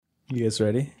You guys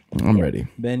ready? I'm ready.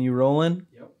 Ben, you rolling?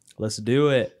 Yep. Let's do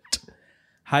it.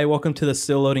 Hi, welcome to the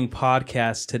Still Loading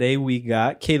podcast. Today we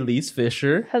got Kayleese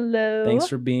Fisher. Hello. Thanks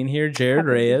for being here. Jared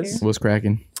Reyes. What's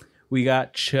cracking? We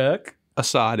got Chuck.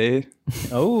 Asade.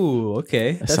 Oh,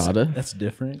 okay. Asada? That's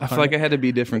different. I feel like I had to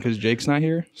be different because Jake's not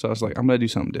here. So I was like, I'm going to do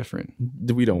something different.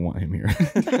 We don't want him here.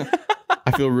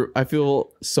 I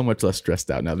feel so much less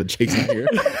stressed out now that Jake's not here.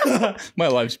 My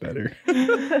life's better.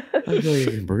 I feel like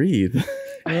I can breathe.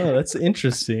 Oh, that's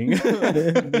interesting.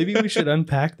 Maybe we should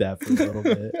unpack that for a little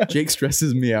bit. Jake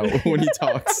stresses me out when he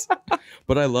talks,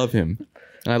 but I love him.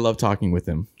 And I love talking with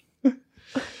him.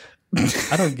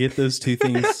 I don't get those two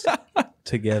things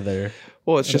together.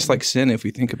 Well, it's just like sin if we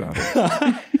think about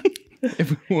it. If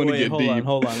we want to get deep.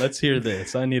 Hold on. Let's hear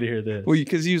this. I need to hear this. Well,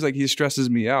 because he stresses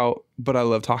me out, but I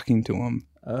love talking to him.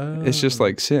 Oh, It's just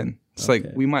like sin. It's like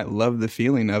we might love the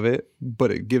feeling of it,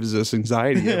 but it gives us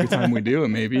anxiety every time we do it,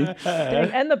 maybe.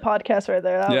 Dang, end the podcast right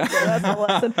there. That's a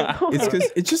lesson. It's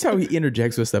because it's just how he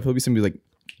interjects with stuff. He'll be somebody like,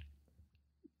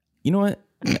 you know what?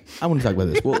 I want to talk about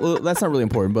this. Well, that's not really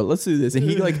important, but let's do this. And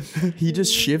he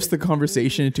just shifts the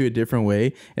conversation into a different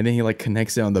way, and then he like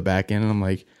connects it on the back end. And I'm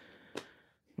like,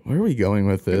 where are we going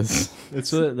with this?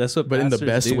 That's what. But in the pastors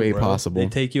best do, way bro. possible. They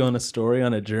take you on a story,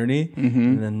 on a journey,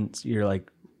 and then you're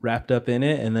like wrapped up in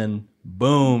it, and then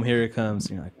boom, here it comes.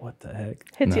 And you're like, what the heck?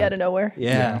 Hits you out of nowhere.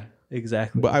 Yeah,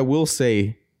 exactly. But I will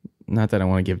say, not that I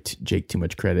want to give Jake too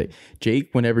much credit. Jake,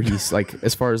 whenever he's like,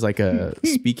 as far as like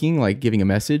speaking, like giving a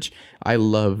message, I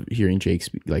love hearing Jake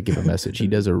give a message. He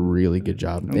does a really good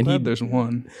job. I'm glad there's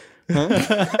one.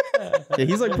 Yeah,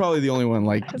 he's like probably the only one.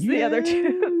 Like It's the other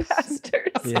two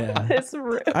pastors Yeah. in this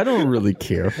room. I don't really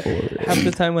care for it. Half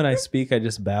the time when I speak, I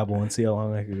just babble and see how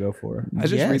long I could go for. I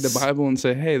just read the Yes. Bible and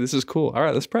say, hey, this is cool. All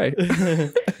right, let's pray.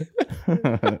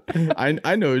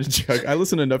 I know, Chuck. I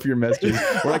listen to enough of your messages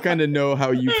where I kind of know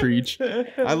how you preach.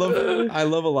 I love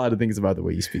a lot of things about the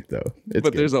way you speak, though. It's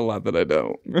But good. there's a lot that I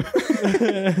don't.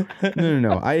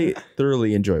 No. I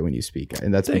thoroughly enjoy when you speak,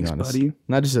 and that's Thanks, being honest. buddy.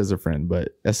 Not just as a friend,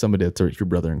 but as somebody that's your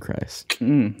brother in Christ.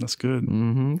 That's good.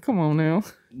 Come on now.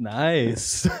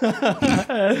 Nice.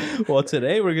 Well,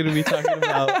 today we're going to be talking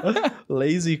about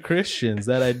lazy Christians,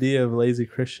 that idea of lazy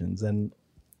Christians. And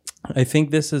I think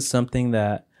this is something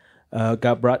that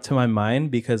got brought to my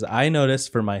mind because I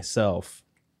noticed for myself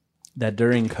that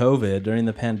during COVID, during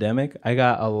the pandemic, I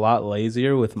got a lot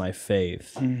lazier with my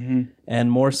faith.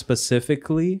 And more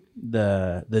specifically,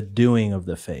 the doing of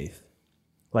the faith,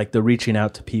 like the reaching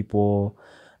out to people,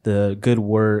 the good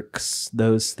works,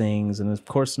 those things. And of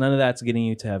course, none of that's getting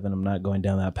you to heaven. I'm not going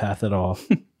down that path at all.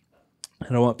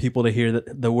 I don't want people to hear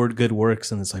the word good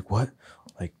works and it's like, what?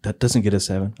 Like, that doesn't get us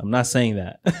heaven. I'm not saying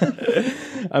that.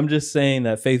 I'm just saying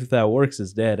that faith without works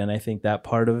is dead. And I think that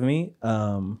part of me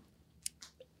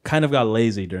kind of got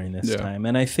lazy during this time.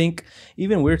 And I think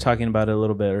even we were talking about it a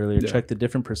little bit earlier, Chuck, the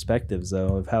different perspectives,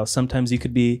 though, of how sometimes you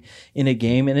could be in a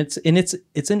game, and it's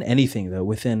in anything, though,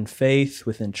 within faith,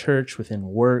 within church, within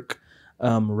work,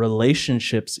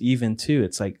 relationships even, too.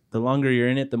 It's like the longer you're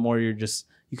in it, the more you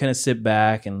kind of sit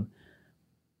back and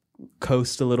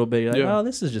coast a little bit. You're like, oh,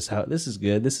 this is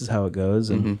good. This is how it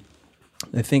goes. And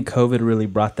I think COVID really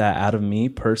brought that out of me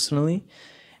personally.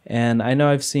 And I know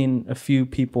I've seen a few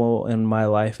people in my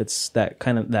life. It's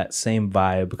that same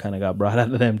vibe kind of got brought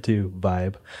out of them too.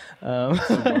 Vibe. It's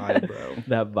a vibe, bro.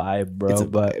 That vibe, bro. It's a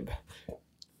vibe.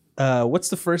 But what's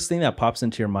the first thing that pops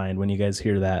into your mind when you guys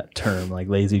hear that term, like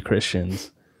lazy Christians?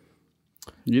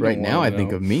 Right now, I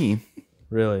think of me.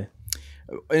 Really?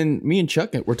 And me and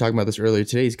Chuck were talking about this earlier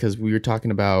today because we were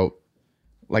talking about,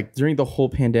 like, during the whole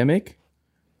pandemic,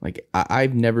 like,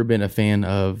 I've never been a fan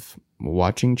of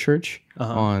watching church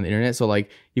on the internet. So, like,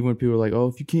 even when people are like, oh,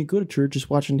 if you can't go to church, just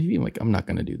watch on TV. I'm like, I'm not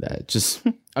going to do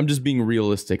that. I'm just being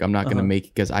realistic. I'm not going to make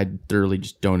it because I thoroughly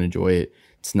just don't enjoy it.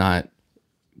 It's not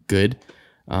good.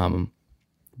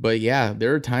 But yeah,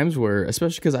 there are times where,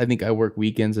 especially because I think I work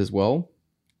weekends as well,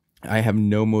 I have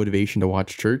no motivation to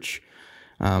watch church.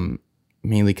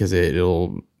 Mainly because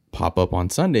it'll pop up on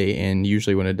Sunday. And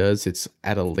usually when it does, it's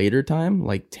at a later time,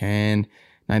 like 10,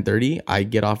 9:30. I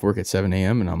get off work at 7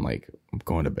 a.m. and I'm like, I'm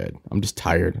going to bed. I'm just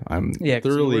tired. I'm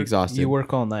thoroughly exhausted. You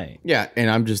work all night. Yeah.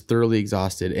 And I'm just thoroughly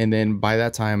exhausted. And then by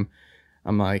that time,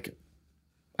 I'm like,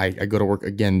 I go to work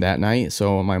again that night.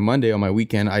 So on my Monday, on my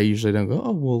weekend, I usually don't go,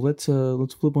 oh, well, let's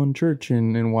flip on church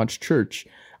and watch church.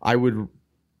 I would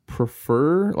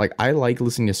prefer, like, I like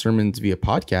listening to sermons via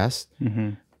podcast,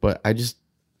 but I just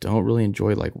don't really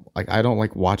enjoy like I don't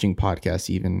like watching podcasts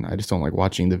even. I just don't like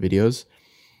watching the videos.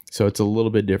 So it's a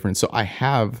little bit different. So I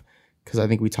have, because I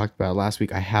think we talked about it last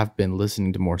week, I have been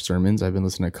listening to more sermons. I've been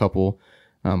listening to a couple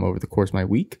over the course of my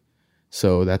week.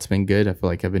 So that's been good. I feel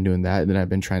like I've been doing that. And then I've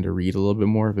been trying to read a little bit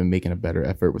more. I've been making a better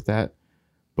effort with that.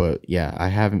 But yeah,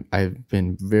 I've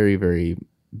been very, very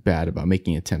bad about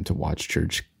making an attempt to watch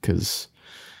church because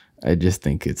I just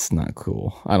think it's not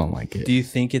cool. I don't like it. Do you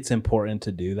think it's important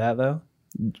to do that though?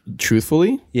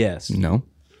 Truthfully, Yes. no.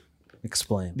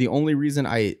 Explain. The only reason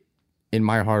in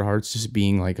my heart of hearts, just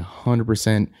being like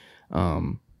 100%,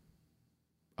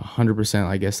 100%,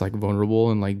 I guess, like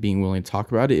vulnerable and like being willing to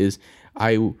talk about it is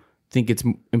I think it's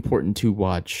important to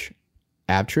watch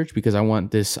Ab Church because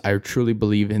I truly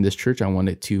believe in this church. I want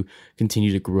it to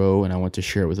continue to grow and I want to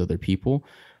share it with other people.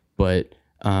 But,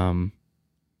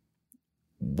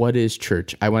 what is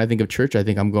church? When I think of church, I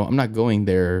think I'm not going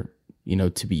there,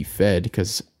 to be fed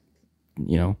because,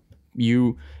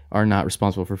 you are not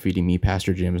responsible for feeding me.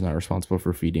 Pastor Jim is not responsible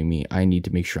for feeding me. I need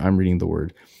to make sure I'm reading the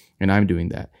word and I'm doing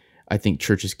that. I think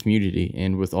church is community.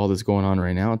 And with all this going on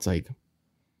right now, it's like,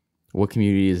 what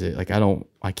community is it? Like,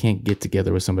 I can't get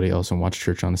together with somebody else and watch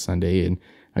church on a Sunday. And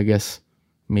I guess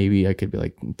maybe I could be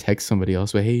like, text somebody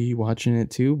else, but hey, you watching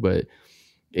it too? But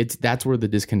that's where the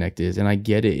disconnect is. And I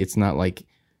get it. It's not like,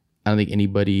 I don't think any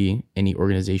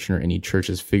organization or any church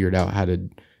has figured out how to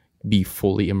be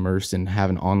fully immersed and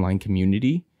have an online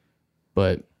community.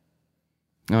 But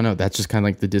I don't know. That's just kind of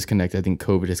like the disconnect I think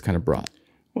COVID has kind of brought.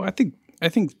 Well, I think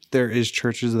there is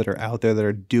churches that are out there that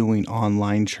are doing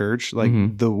online church, like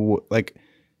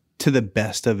to the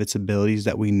best of its abilities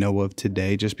that we know of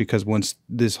today. Just because once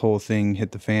this whole thing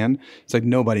hit the fan, it's like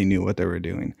nobody knew what they were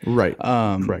doing. Right.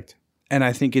 Correct. And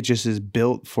I think it just is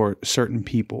built for certain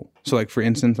people. So like, for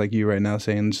instance, like you right now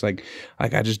saying it's like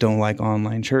I just don't like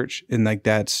online church. And like,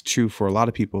 that's true for a lot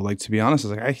of people. Like, to be honest,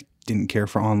 it's like, I didn't care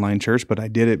for online church, but I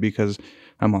did it because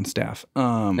I'm on staff. But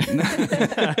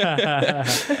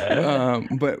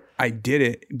I did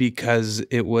it because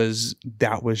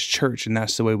that was church. And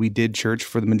that's the way we did church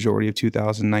for the majority of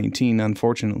 2019,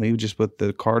 unfortunately, just with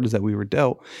the cards that we were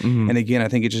dealt. Mm-hmm. And again, I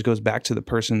think it just goes back to the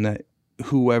person that,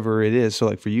 whoever it is. So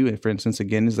like for you, for instance,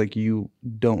 again, is like you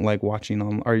don't like watching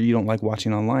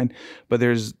online, but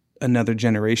there's another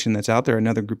generation that's out there,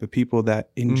 another group of people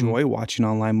that enjoy watching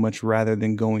online much rather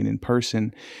than going in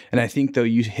person. And I think though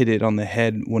you hit it on the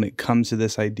head when it comes to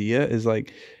this idea is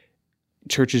like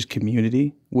church is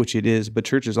community, which it is, but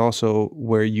church is also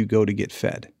where you go to get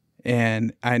fed.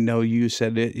 And I know you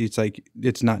said it, it's like,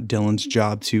 it's not Dylan's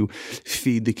job to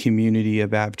feed the community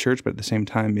of Ab Church, but at the same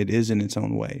time, it is in its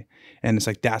own way. And it's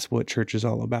like, that's what church is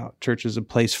all about. Church is a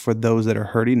place for those that are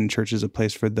hurting, and church is a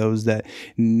place for those that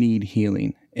need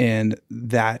healing. And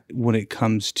that, when it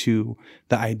comes to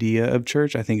the idea of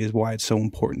church, I think is why it's so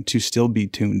important to still be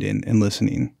tuned in and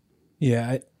listening.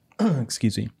 Yeah.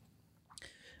 Excuse me.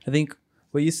 I think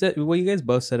what you guys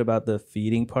both said about the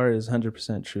feeding part is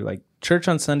 100% true. Like, church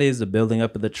on Sunday is the building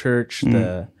up of the church,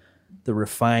 the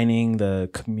refining, the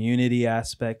community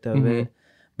aspect of it.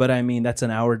 But I mean, that's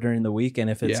an hour during the week. And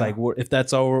if it's if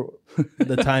that's all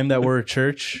the time that we're a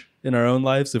church in our own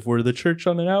lives, if we're the church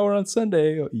on an hour on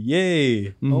Sunday,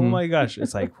 yay. Oh my gosh.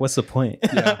 It's like, what's the point?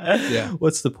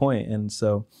 What's the point? And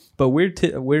so, but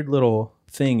weird little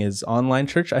thing is online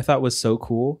church I thought was so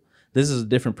cool. This is a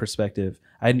different perspective.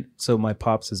 So my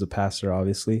pops is a pastor,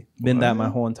 obviously. Been that my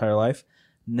whole entire life.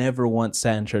 Never once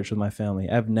sat in church with my family.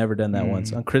 I've never done that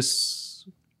once. On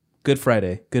Good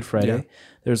Friday,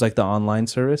 there was like the online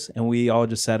service, and we all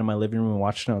just sat in my living room and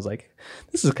watched it. And I was like,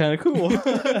 this is kind of cool.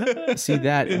 See,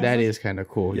 that is kind of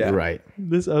cool. Yeah. You're right.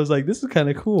 I was like, this is kind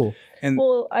of cool. And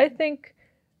well, I think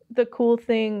the cool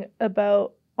thing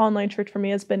about online church for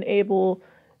me has been able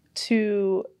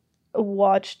to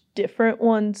watch different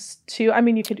ones too. I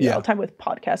mean, you could do that all the time with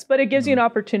podcasts, but it gives you an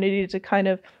opportunity to kind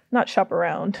of not shop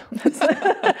around. Sounds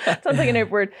like an air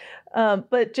word.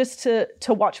 But just to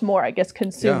watch more, I guess,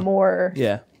 consume more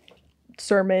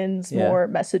sermons, more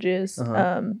messages,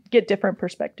 get different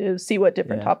perspectives, see what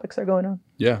different topics are going on.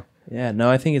 Yeah. Yeah, no,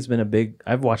 I think it's been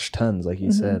I've watched tons, like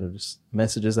you said, of just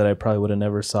messages that I probably would have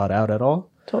never sought out at all.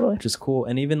 Totally. Which is cool.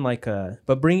 And even like,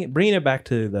 but bringing it back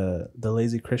to the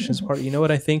lazy Christians part, you know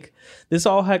what I think? This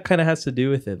all kind of has to do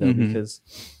with it though, because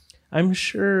I'm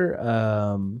sure,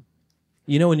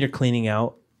 when you're cleaning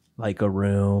out like a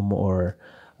room or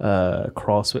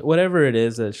crawl space, whatever it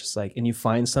is, it's just like, and you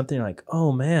find something like,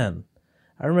 oh man,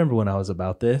 I remember when I was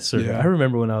about this, or I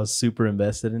remember when I was super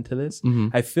invested into this.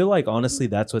 I feel like honestly,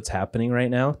 that's what's happening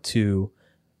right now to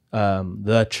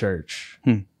the church.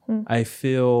 I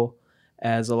feel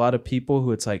as a lot of people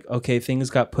who it's like, okay, things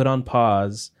got put on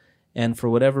pause, and for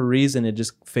whatever reason,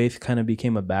 faith kind of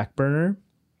became a back burner.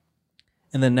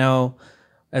 And then now,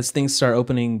 as things start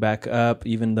opening back up,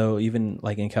 even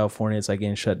like in California, it's like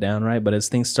getting shut down, right? But as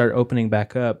things start opening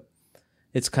back up,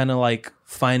 it's kind of like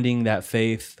finding that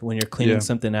faith when you're cleaning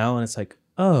something out, and it's like,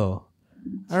 oh,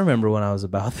 I remember when I was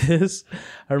about this.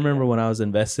 I remember when I was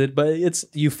invested. But it's,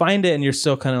 you find it and you're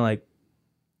still kind of like,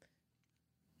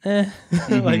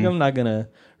 like I'm not gonna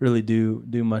really do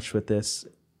much with this,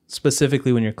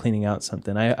 specifically when you're cleaning out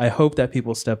something. I hope that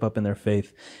people step up in their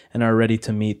faith and are ready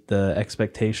to meet the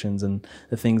expectations and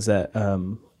the things that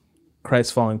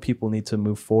Christ following people need to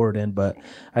move forward in. But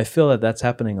I feel that that's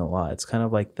happening a lot. It's kind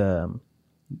of like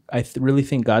really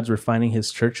think God's refining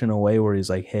his church in a way where he's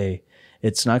like, hey,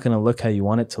 it's not going to look how you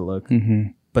want it to look,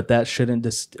 but that shouldn't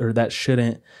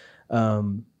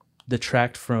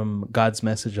detract from God's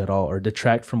message at all, or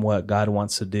detract from what God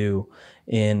wants to do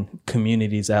in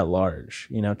communities at large.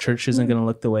 You know, church isn't going to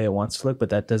look the way it wants to look, but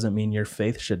that doesn't mean your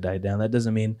faith should die down. That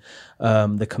doesn't mean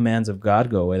the commands of God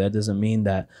go away. That doesn't mean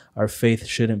that our faith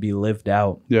shouldn't be lived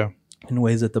out in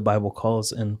ways that the Bible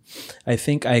calls. And I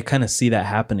think I kind of see that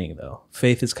happening, though.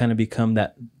 Faith has kind of become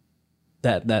that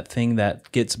thing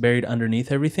that gets buried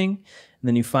underneath everything. And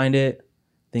then you find it,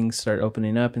 things start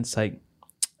opening up, and it's like,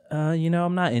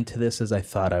 I'm not into this as I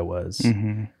thought I was.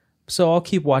 So I'll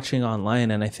keep watching online.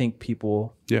 And I think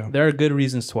people, there are good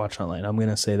reasons to watch online. I'm going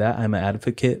to say that. I'm an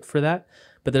advocate for that.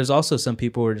 But there's also some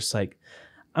people who are just like,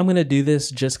 I'm going to do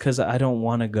this just because I don't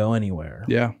want to go anywhere.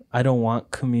 Yeah. I don't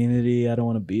want community. I don't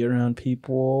want to be around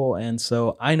people. And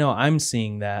so I know I'm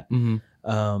seeing that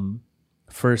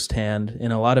firsthand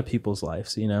in a lot of people's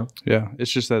lives, you know? Yeah.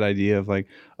 It's just that idea of like,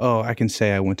 oh, I can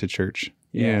say I went to church.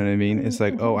 You know what I mean? It's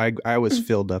like, oh, I was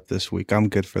filled up this week. I'm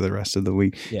good for the rest of the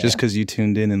week. Just because you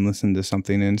tuned in and listened to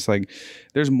something. And it's like,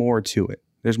 there's more to it.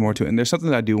 There's more to it. And there's something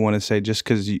that I do want to say, just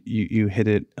because you hit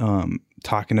it,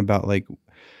 talking about like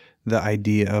the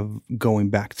idea of going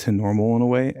back to normal in a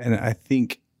way. And I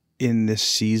think in this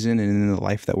season and in the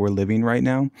life that we're living right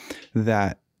now,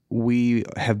 that we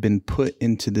have been put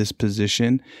into this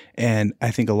position. And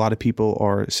I think a lot of people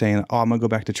are saying, oh, I'm going to go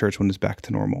back to church when it's back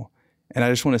to normal. And I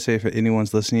just want to say, if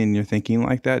anyone's listening and you're thinking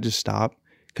like that, just stop.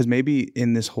 Because maybe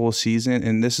in this whole season,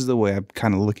 and this is the way I'm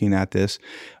kind of looking at this,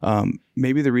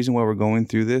 maybe the reason why we're going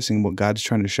through this and what God's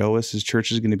trying to show us is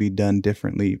church is going to be done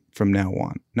differently from now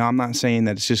on. Now, I'm not saying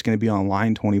that it's just going to be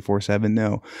online 24/7,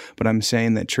 no. But I'm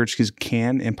saying that churches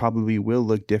can and probably will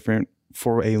look different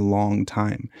for a long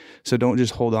time. So don't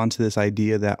just hold on to this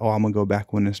idea that, oh, I'm going to go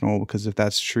back when it's normal. Because if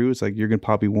that's true, it's like you're going to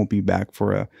probably won't be back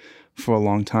for a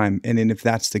long time. And then if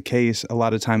that's the case, a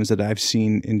lot of times that I've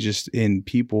seen in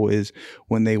people is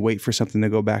when they wait for something to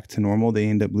go back to normal, they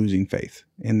end up losing faith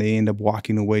and they end up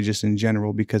walking away just in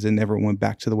general because it never went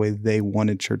back to the way they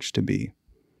wanted church to be.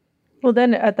 Well,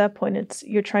 then at that point,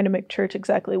 you're trying to make church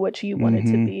exactly what you want it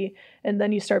to be. And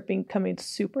then you start becoming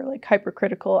super like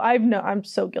hypercritical. I'm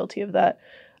so guilty of that.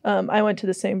 I went to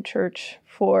the same church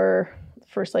for the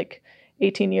first like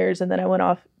 18 years. And then I went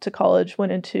off to college,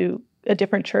 went into a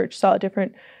different church, saw a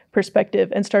different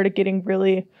perspective, and started getting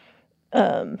really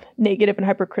negative and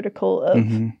hypercritical of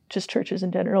just churches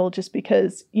in general, just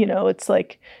because, it's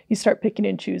like you start picking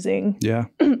and choosing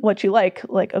what you like.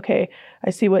 Like, okay, I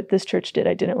see what this church did.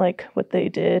 I didn't like what they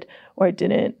did, or I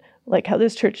didn't like how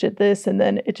this church did this. And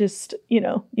then it just,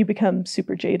 you become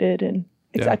super jaded, and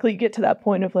you get to that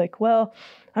point of like, well,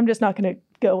 I'm just not going to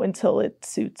go until it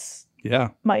suits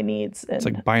my needs. And it's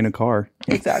like buying a car.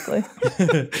 Exactly.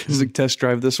 It's like, test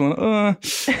drive this one. I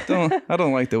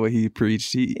don't like the way he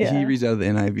preached. He reads out of the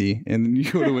NIV, and then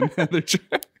you go to another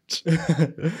church.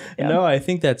 No, I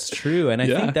think that's true. And I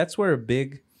think that's where a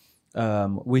big,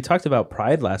 we talked about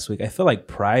pride last week. I feel like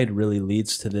pride really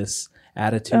leads to this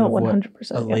attitude of what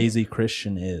 100%, a lazy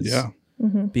Christian is. Yeah.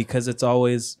 Because it's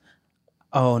always,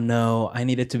 oh no, I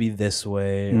need it to be this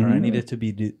way, or I need it to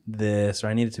be this, or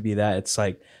I need it to be that. It's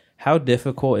like, how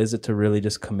difficult is it to really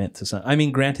just commit to something? I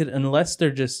mean, granted, unless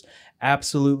they're just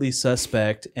absolutely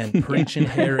suspect and preaching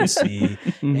heresy,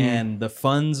 and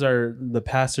the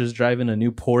pastor's driving a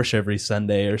new Porsche every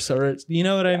Sunday, or so, you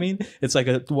know what I mean? It's like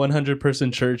a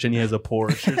 100-person church and he has a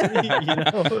Porsche,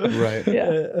 right?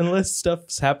 Yeah. Unless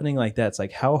stuff's happening like that, it's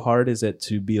like, how hard is it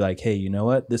to be like, hey, you know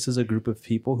what? This is a group of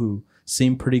people who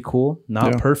seem pretty cool,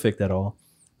 not perfect at all,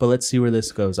 but let's see where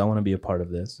this goes. I want to be a part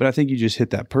of this. But I think you just hit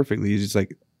that perfectly. It's just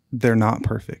like, they're not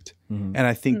perfect. And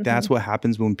I think that's what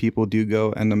happens when people do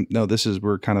go, and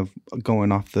we're kind of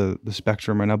going off the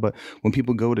spectrum right now, but when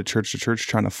people go to church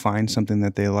trying to find something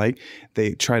that they like,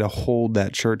 they try to hold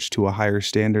that church to a higher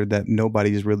standard that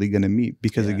nobody's really going to meet,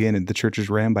 because again, the church is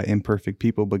ran by imperfect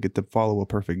people, but get to follow a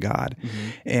perfect God.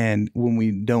 And when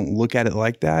we don't look at it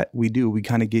like that, we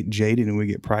kind of get jaded and we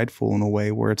get prideful in a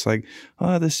way where it's like,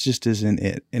 oh, this just isn't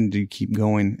it. And you keep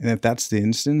going. And if that's the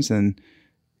instance, then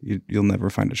you'll never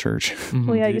find a church.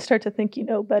 Well, yeah, you start to think you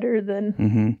know better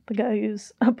than the guy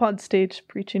who's up on stage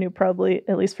preaching, who probably,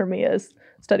 at least for me, has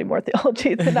studied more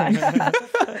theology than I have.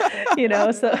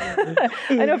 So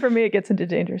I know for me it gets into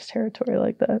dangerous territory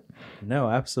like that. No,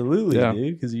 absolutely,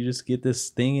 dude, because you just get this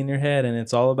thing in your head and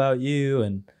it's all about you,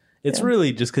 and it's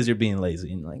really just because you're being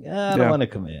lazy and like, I don't want to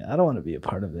commit. I don't want to be a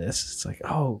part of this. It's like,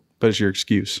 but it's your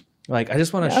excuse. Like, I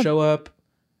just want to show up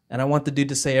and I want the dude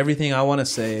to say everything I want to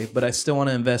say, but I still want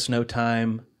to invest no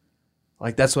time.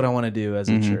 Like, that's what I want to do as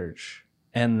a church.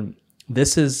 And I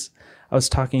was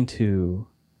talking to,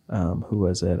 who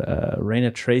was it?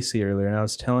 Raina Tracy earlier. And I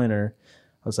was telling her,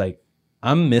 I was like,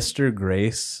 I'm Mr.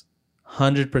 Grace,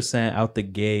 100% out the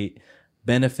gate,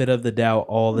 benefit of the doubt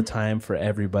all the time for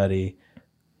everybody.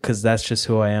 Because that's just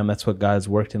who I am. That's what God's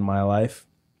worked in my life.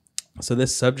 So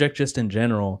this subject just in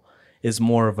general is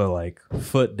more of a like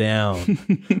foot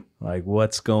down, like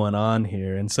what's going on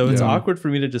here. And so it's awkward for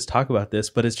me to just talk about this,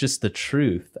 but it's just the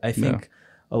truth. I think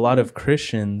a lot of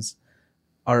Christians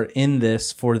are in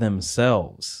this for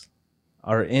themselves,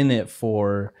 are in it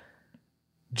for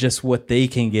just what they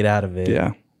can get out of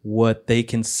it, what they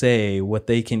can say, what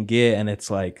they can get. And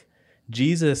it's like,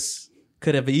 Jesus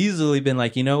could have easily been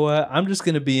like, you know what? I'm just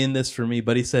going to be in this for me.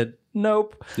 But he said,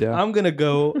 nope. Yeah. I'm going to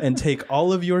go and take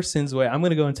all of your sins away. I'm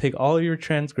going to go and take all of your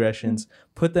transgressions,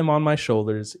 put them on my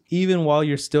shoulders, even while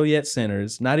you're still yet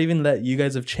sinners. Not even that you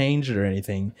guys have changed or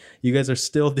anything. You guys are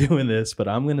still doing this. But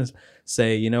I'm going to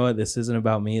say, you know what? This isn't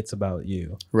about me. It's about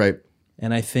you. Right.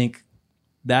 And I think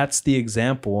that's the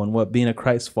example and what being a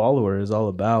Christ follower is all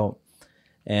about.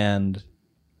 And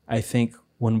I think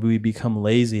when we become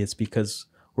lazy, it's because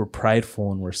we're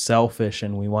prideful and we're selfish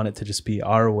and we want it to just be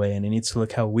our way and it needs to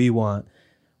look how we want.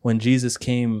 When Jesus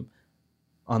came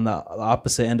on the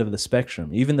opposite end of the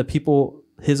spectrum, even the people,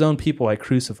 his own people, like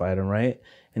crucified him, right?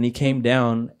 And he came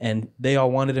down and they all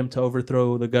wanted him to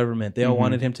overthrow the government. They all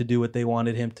wanted him to do what they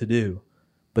wanted him to do.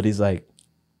 But he's like,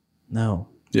 no.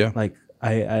 Yeah. Like,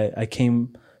 I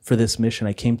came for this mission.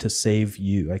 I came to save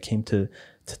you. I came to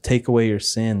take away your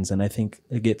sins. And I think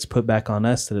it gets put back on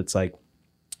us that it's like,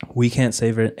 we can't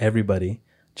save everybody.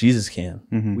 Jesus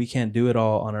can. We can't do it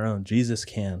all on our own. Jesus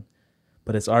can.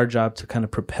 But it's our job to kind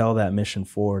of propel that mission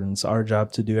forward. And it's our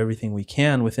job to do everything we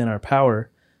can within our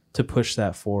power to push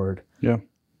that forward. Yeah.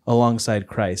 Alongside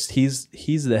Christ. He's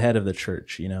the head of the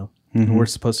church, you know. We're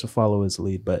supposed to follow his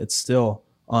lead, but it's still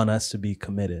on us to be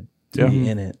committed, to be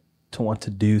in it, to want to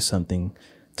do something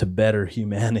to better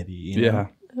humanity. You know?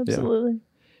 Absolutely.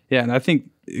 Yeah, and I think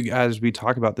as we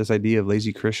talk about this idea of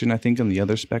lazy Christian, I think on the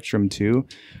other spectrum too,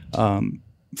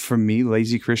 for me,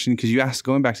 lazy Christian, because you asked,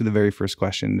 going back to the very first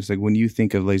question, it's like, when you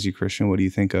think of lazy Christian, what do you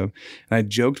think of? And I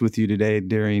joked with you today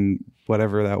during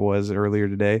whatever that was earlier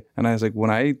today, and I was like, when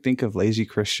I think of lazy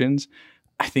Christians,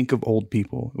 I think of old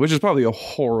people, which is probably a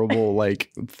horrible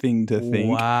thing to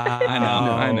think. Wow.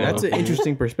 I know. That's an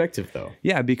interesting perspective, though.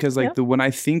 Yeah, because when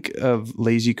I think of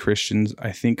lazy Christians,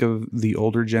 I think of the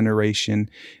older generation,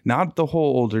 not the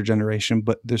whole older generation,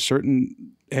 but there's certain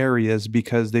areas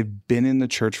because they've been in the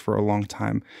church for a long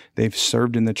time. They've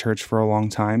served in the church for a long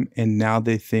time. And now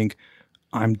they think,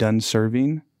 I'm done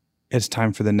serving. It's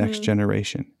time for the next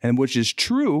generation. And which is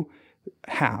true,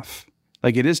 half.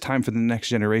 Like, it is time for the next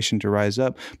generation to rise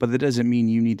up, but that doesn't mean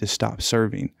you need to stop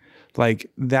serving.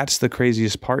 Like, that's the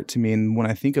craziest part to me. And when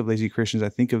I think of lazy Christians, I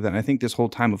think of that. And I think this whole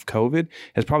time of COVID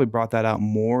has probably brought that out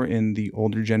more in the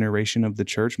older generation of the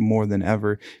church more than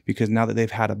ever, because now that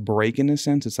they've had a break in a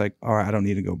sense, it's like, all right, I don't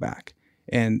need to go back.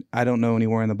 And I don't know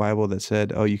anywhere in the Bible that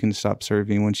said, oh, you can stop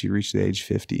serving once you reach the age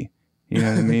 50. You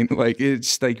know what I mean? Like,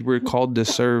 it's like we're called to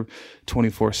serve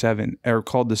 24/7, or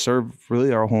called to serve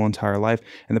really our whole entire life.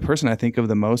 And the person I think of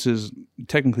the most is,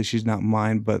 technically she's not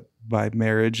mine, but by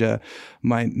marriage,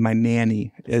 my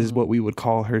nanny is what we would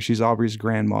call her. She's Aubrey's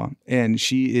grandma, and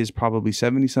she is probably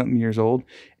 70-something years old.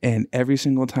 And every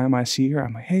single time I see her,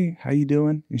 I'm like, hey, how you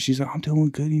doing? And she's like, I'm doing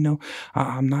good. You know,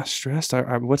 I'm not stressed.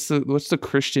 What's the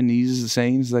Christianese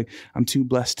saying? It's like, I'm too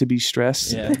blessed to be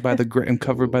stressed. Yeah. I'm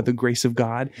covered by the grace of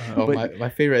God. My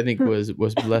favorite, I think, was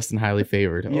blessed and highly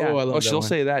favored. Yeah. I love she'll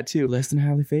say that too. Blessed and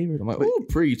highly favored. I'm like, oh,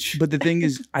 preach. But the thing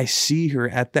is, I see her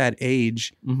at that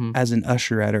age as an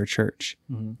usher at our church.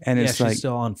 And it's she's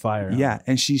still on fire. Yeah.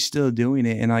 And she's still doing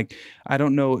it. And like, I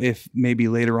don't know if maybe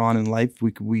later on in life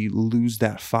we lose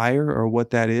that fire or what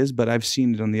that is, but I've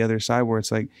seen it on the other side where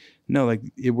it's like, no, like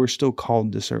we're still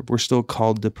called to serve. We're still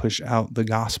called to push out the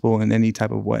gospel in any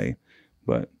type of way.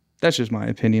 But that's just my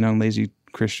opinion on lazy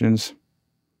Christians.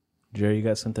 Jerry, you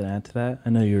got something to add to that? I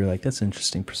know you were like, that's an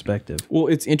interesting perspective. Well,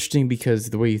 it's interesting because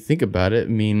the way you think about it,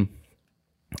 I mean,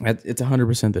 it's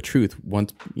 100% the truth.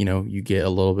 Once, you get a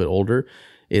little bit older,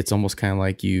 it's almost kind of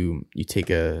like you take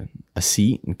a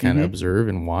seat and kind of observe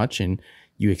and watch, and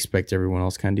you expect everyone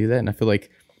else kind of do that. And I feel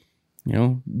like, you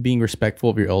know, being respectful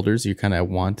of your elders, you kind of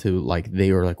want to, like,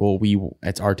 they were like, well,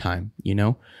 it's our time, you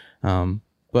know?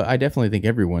 But I definitely think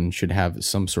everyone should have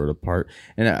some sort of part.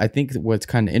 And I think what's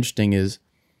kind of interesting is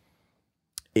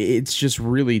it's just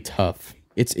really tough.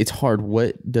 It's hard.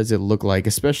 What does it look like,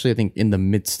 especially I think in the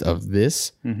midst of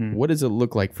this, what does it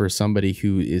look like for somebody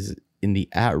who is in the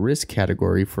at-risk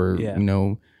category for, you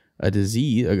know, a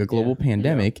disease, a global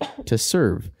pandemic to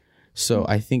serve? So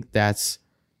I think that's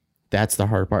the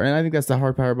hard part. And I think that's the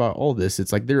hard part about all this.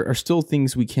 It's like there are still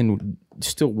things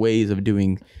still ways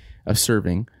of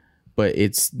serving, but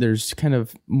there's kind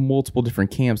of multiple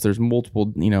different camps. There's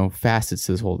multiple, you know, facets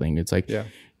to this whole thing. It's like,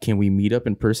 can we meet up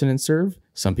in person and serve?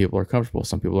 Some people are comfortable.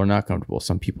 Some people are not comfortable.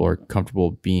 Some people are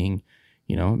comfortable being,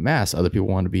 you know, masked. Other people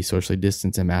want to be socially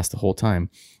distanced and masked the whole time.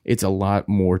 It's a lot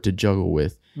more to juggle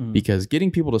with because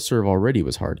getting people to serve already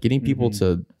was hard. Getting people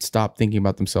to stop thinking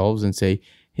about themselves and say,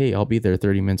 hey, I'll be there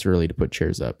 30 minutes early to put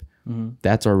chairs up.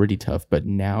 That's already tough. But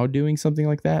now doing something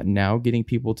like that, now getting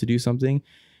people to do something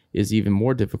is even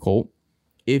more difficult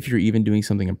if you're even doing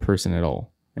something in person at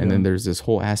all. And then there's this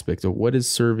whole aspect of what is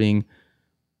serving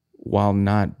while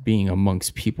not being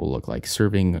amongst people look like.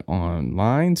 Serving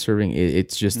online,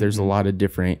 it's just there's a lot of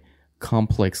different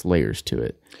complex layers to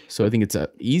it. So I think it's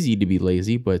easy to be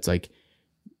lazy, but it's like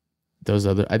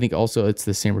I think also it's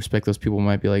the same respect. Those people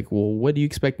might be like, well, what do you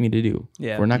expect me to do?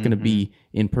 Yeah. We're not going to be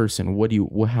in person.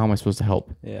 How am I supposed to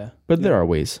help? Yeah. But there are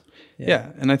ways. Yeah.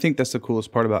 And I think that's the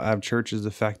coolest part about Av Church is the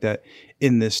fact that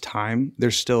in this time,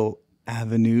 there's still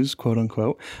avenues, quote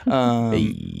unquote.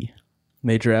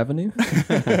 Major avenue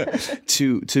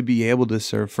to be able to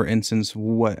serve. For instance,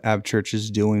 what Av Church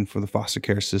is doing for the foster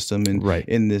care system and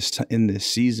in this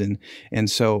season.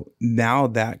 And so now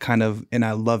that kind of, and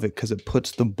I love it because it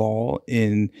puts the ball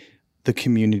in the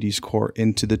community's court,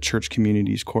 into the church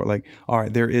community's court. Like, all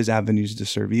right, there is avenues to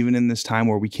serve even in this time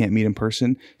where we can't meet in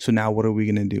person. So now what are we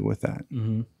going to do with that?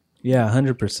 Yeah,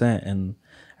 100%. And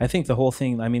I think the whole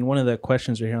thing, I mean, one of the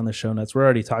questions right here on the show notes, we're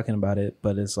already talking about it,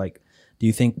 but it's like, do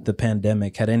you think the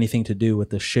pandemic had anything to do with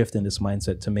the shift in this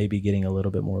mindset to maybe getting a little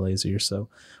bit more lazier? So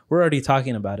we're already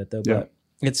talking about it though, but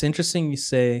it's interesting you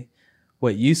say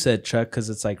what you said, Chuck, because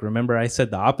it's like, remember I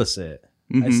said the opposite.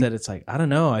 I said, it's like, I don't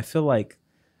know. I feel like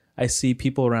I see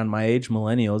people around my age,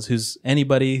 millennials, who's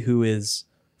anybody who is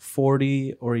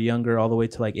 40 or younger all the way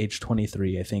to like age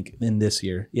 23, I think in this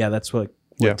year. Yeah, that's what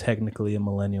technically a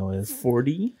millennial is.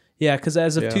 40? Yeah, because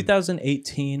as of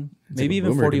 2018, maybe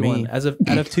even 41, as of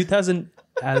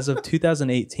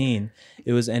 2018,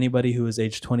 it was anybody who was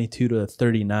age 22 to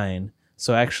 39.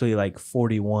 So actually, like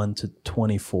 41 to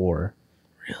 24.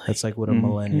 Really, that's like what a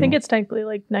millennial. I think it's technically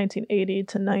like 1980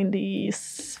 to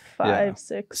 95,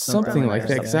 6, something like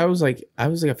that. Because I was like,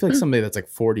 I feel like somebody that's like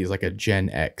 40 is like a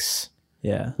Gen X.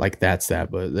 Yeah, like that's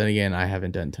that. But then again, I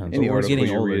haven't done tons. Any of article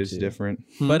you read is different.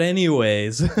 But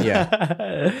anyways,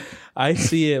 I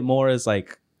see it more as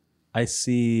like, I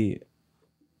see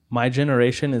my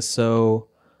generation is so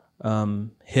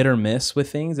hit or miss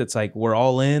with things. It's like we're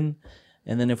all in,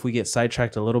 and then if we get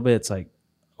sidetracked a little bit, it's like,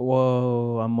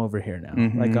 whoa, I'm over here now.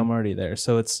 Like I'm already there.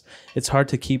 So it's hard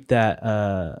to keep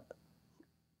that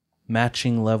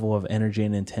matching level of energy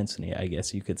and intensity, I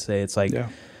guess you could say. It's like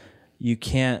you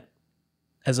can't.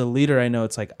 As a leader, I know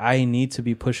it's like I need to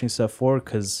be pushing stuff forward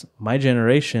because my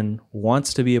generation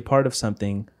wants to be a part of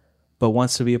something, but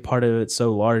wants to be a part of it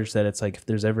so large that it's like if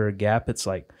there's ever a gap, it's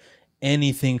like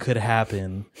anything could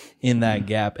happen in that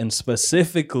gap. And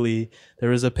specifically, there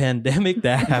was a pandemic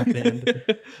that happened.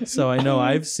 So I know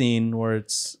I've seen where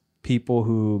it's people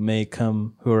who may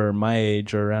come who are my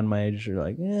age or around my age are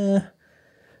like,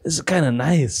 this is kind of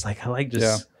nice. Like I like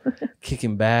just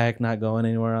kicking back, not going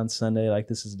anywhere on Sunday. Like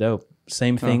this is dope.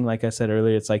 Same thing, like I said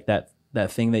earlier, it's like that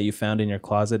thing that you found in your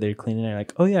closet that you're cleaning. And you're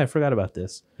like, oh yeah, I forgot about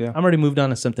this. Yeah, I'm already moved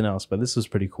on to something else, but this was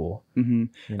pretty cool. You know?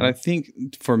 And I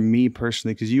think for me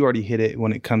personally, because you already hit it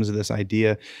when it comes to this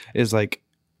idea, is like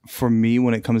for me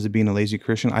when it comes to being a lazy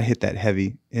Christian, I hit that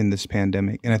heavy in this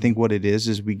pandemic. And I think what it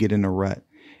is we get in a rut.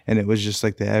 And it was just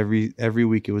like every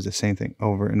week it was the same thing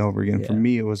over and over again. Yeah. For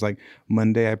me, it was like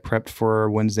Monday I prepped for our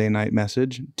Wednesday night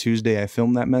message. Tuesday I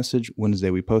filmed that message.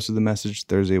 Wednesday we posted the message.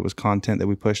 Thursday was content that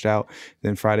we pushed out.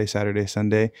 Then Friday, Saturday,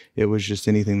 Sunday, it was just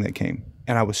anything that came.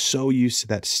 And I was so used to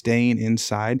that staying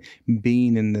inside,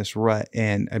 being in this rut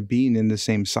and being in the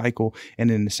same cycle.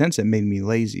 And in a sense, it made me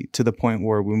lazy to the point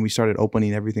where when we started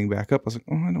opening everything back up, I was like,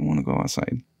 oh, I don't want to go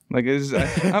outside. Like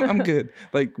I'm good.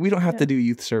 Like we don't have to do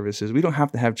youth services. We don't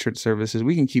have to have church services.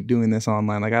 We can keep doing this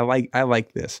online. Like I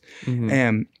like this.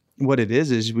 And what it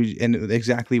is and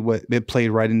exactly what it played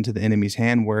right into the enemy's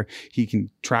hand, where he can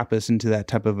trap us into that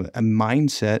type of a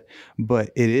mindset.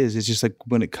 But it's just like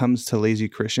when it comes to lazy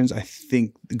Christians, I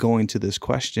think going to this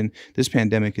question, this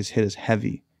pandemic has hit us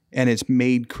heavy, and it's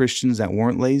made Christians that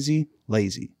weren't lazy.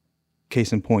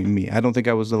 Case in point, me. I don't think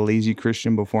I was a lazy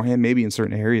Christian beforehand, maybe in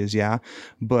certain areas, yeah.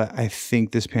 But I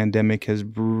think this pandemic has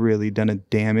really done a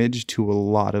damage to a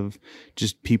lot of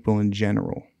just people in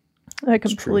general. I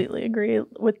completely agree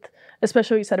with,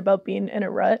 especially what you said about being in a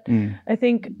rut. I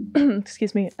think,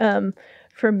 excuse me,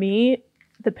 for me,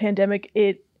 the pandemic,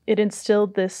 it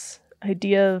instilled this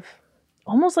idea of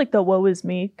almost like the woe is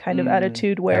me kind of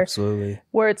attitude, where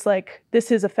it's like, this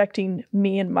is affecting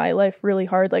me and my life really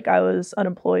hard. Like, I was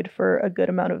unemployed for a good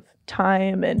amount of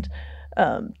time, and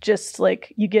just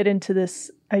like you get into this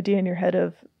idea in your head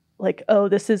of like, oh,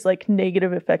 this is like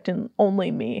negative affecting only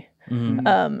me.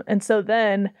 And so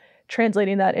then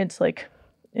translating that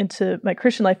into my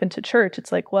Christian life, into church,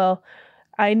 it's like, well,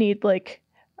 I need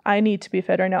to be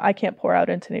fed right now. I can't pour out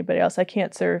into anybody else. I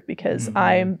can't serve because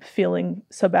I'm feeling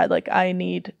so bad. Like, I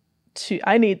need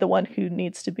the one who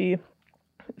needs to be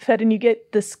fed. And you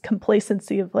get this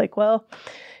complacency of like, well,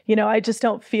 I just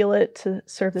don't feel it to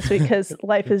serve this week because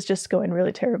life is just going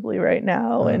really terribly right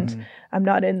now. And I'm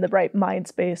not in the right mind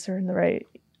space or in the right,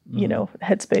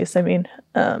 headspace. I mean,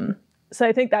 so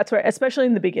I think that's where, especially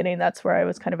in the beginning, that's where I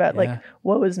was kind of at, like,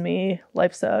 woe is me,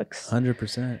 life sucks.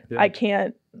 100%. Yeah.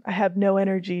 I have no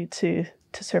energy to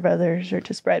serve others or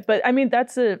to spread. But I mean,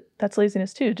 that's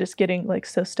laziness too, just getting like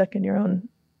so stuck in your own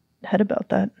head about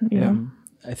that, you know?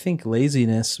 I think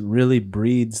laziness really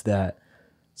breeds that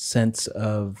sense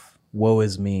of woe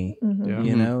is me.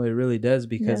 You know, it really does,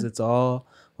 because it's all,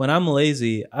 when I'm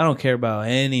lazy, I don't care about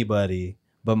anybody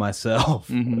but myself.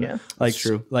 Yeah. Like,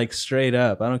 true. Like straight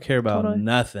up, I don't care about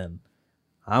nothing.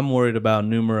 I'm worried about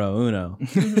numero uno.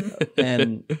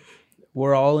 And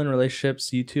we're all in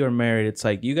relationships. You two are married. It's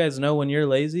like, you guys know when you're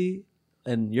lazy,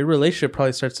 and your relationship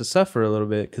probably starts to suffer a little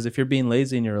bit, because if you're being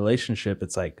lazy in your relationship,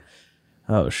 it's like,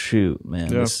 oh shoot,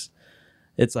 man,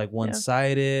 it's like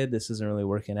one-sided. This isn't really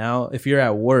working out. If you're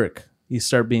at work, you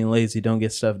start being lazy, don't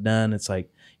get stuff done. It's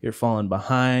like you're falling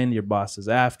behind. Your boss is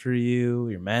after you.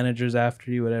 Your manager's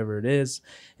after you. Whatever it is,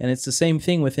 and it's the same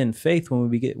thing within faith. When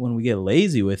we get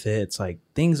lazy with it, it's like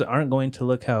things aren't going to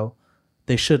look how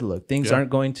they should look. Things aren't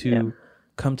going to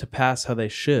come to pass how they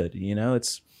should.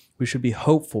 We should be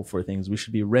hopeful for things. We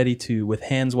should be ready to, with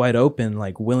hands wide open,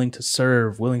 like willing to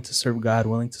serve God,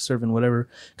 willing to serve in whatever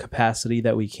capacity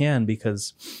that we can,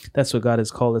 because that's what God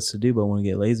has called us to do. But when we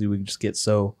get lazy, we just get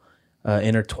so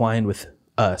intertwined with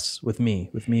us, with me,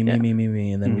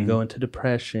 and then we go into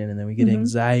depression, and then we get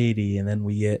anxiety, and then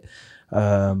we get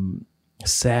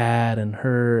sad and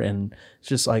hurt, and it's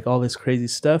just like all this crazy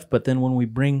stuff. But then when we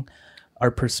bring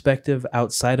our perspective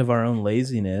outside of our own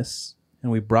laziness,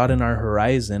 and we broaden our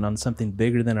horizon on something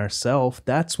bigger than ourselves,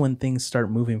 that's when things start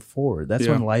moving forward. That's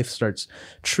when life starts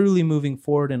truly moving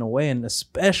forward in a way. And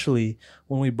especially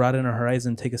when we broaden our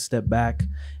horizon, take a step back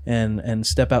and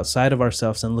step outside of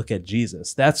ourselves and look at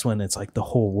Jesus. That's when it's like the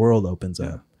whole world opens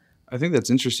up. I think that's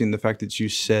interesting, the fact that you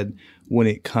said when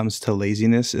it comes to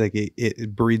laziness, like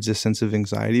it breeds a sense of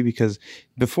anxiety, because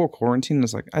before quarantine, I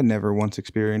was like, I never once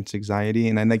experienced anxiety.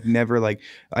 And I like never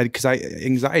because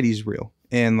anxiety is real.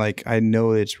 And like, I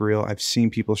know it's real. I've seen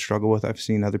people struggle with, I've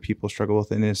seen other people struggle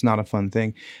with it, and it's not a fun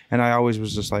thing. And I always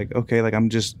was just like, okay, like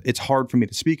it's hard for me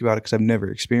to speak about it because I've never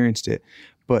experienced it.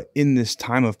 But in this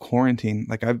time of quarantine,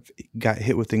 like I've got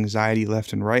hit with anxiety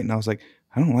left and right. And I was like,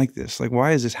 I don't like this. Like,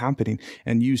 why is this happening?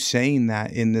 And you saying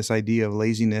that in this idea of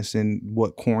laziness and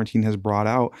what quarantine has brought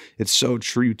out, it's so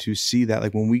true to see that.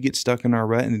 Like when we get stuck in our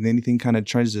rut and anything kind of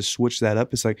tries to switch that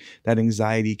up, it's like that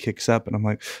anxiety kicks up, and I'm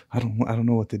like, I don't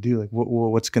know what to do. Like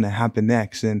what's going to happen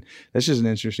next? And that's just an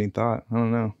interesting thought. I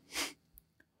don't know.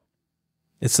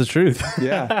 It's the truth.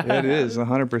 Yeah, it is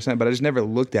 100%. But I just never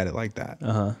looked at it like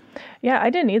that. Yeah, I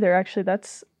didn't either. Actually,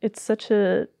 it's such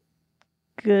a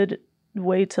good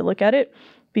way to look at it,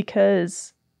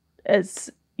 because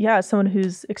as someone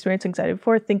who's experienced anxiety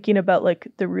before, thinking about like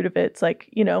the root of it, it's like,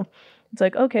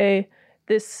 okay,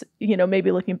 this,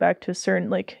 maybe looking back to a certain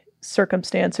like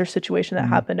circumstance or situation that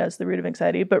happened as the root of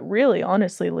anxiety, but really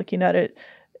honestly looking at it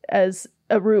as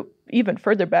a root even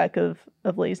further back of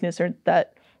laziness, or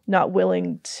that not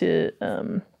willing to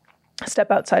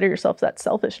step outside of yourself, that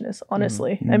selfishness,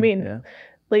 honestly. I mean,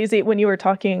 lazy, when you were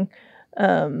talking,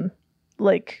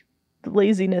 like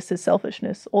laziness is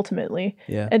selfishness ultimately.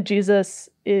 And Jesus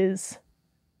is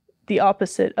the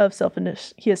opposite of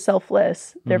selfishness. He is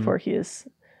selfless, therefore he is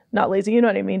not lazy. You know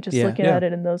what I mean? Just looking at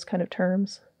it in those kind of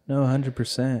terms. No,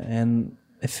 100%. And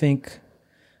I think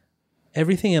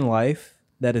everything in life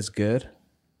that is good,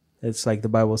 it's like the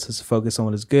Bible says to focus on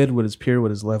what is good, what is pure,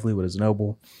 what is lovely, what is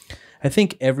noble. I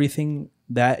think everything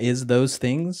that is those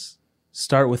things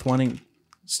start with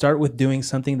doing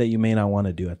something that you may not want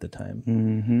to do at the time.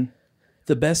 Mm-hmm.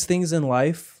 The best things in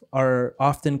life are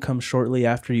often come shortly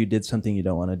after you did something you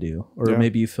don't want to do, or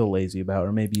maybe you feel lazy about,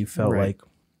 or maybe you felt like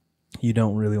you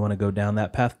don't really want to go down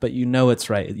that path, but you know it's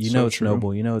right. You know it's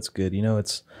noble. You know it's good. You know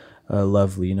it's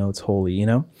lovely. You know it's holy. You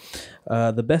know,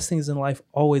 the best things in life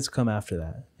always come after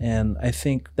that. And I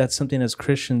think that's something as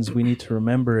Christians we need to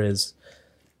remember is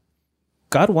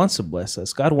God wants to bless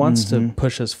us. God wants to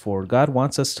push us forward. God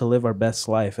wants us to live our best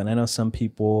life. And I know some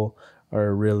people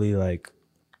are really like,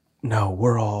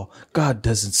 no, God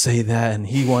doesn't say that. And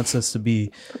he wants us to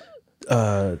be,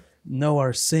 know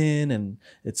our sin. And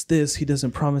it's this, he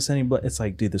doesn't promise any, but it's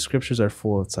like, dude, the scriptures are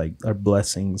full. It's like our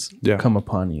blessings come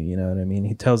upon you. You know what I mean?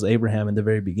 He tells Abraham in the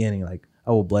very beginning, like,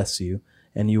 I will bless you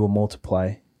and you will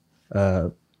multiply.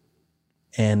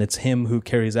 And it's him who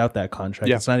carries out that contract.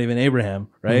 Yeah. It's not even Abraham,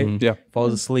 right? Mm-hmm. Yeah.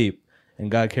 Falls asleep and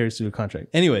God carries through the contract.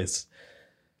 Anyways,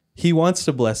 he wants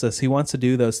to bless us. He wants to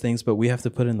do those things, but we have to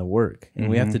put in the work and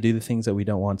we have to do the things that we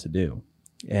don't want to do.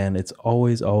 And it's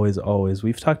always, always, always,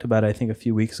 we've talked about it, I think a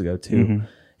few weeks ago too,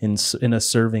 in a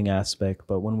serving aspect.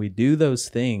 But when we do those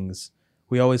things,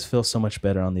 we always feel so much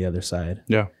better on the other side.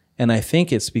 Yeah. And I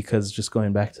think it's because, just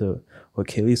going back to what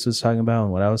Kayleigh was talking about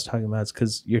and what I was talking about, it's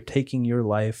because you're taking your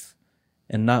life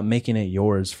and not making it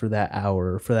yours for that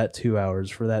hour, for that 2 hours,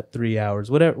 for that 3 hours,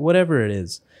 whatever it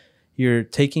is. You're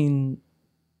taking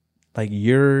like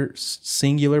your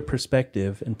singular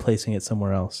perspective and placing it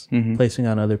somewhere else, placing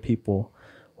on other people,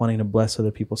 wanting to bless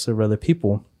other people, serve other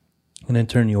people, and in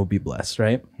turn you'll be blessed,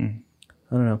 right? I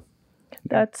don't know.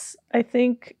 That's, I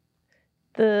think,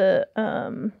 the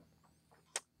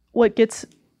what gets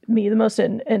me the most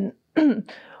and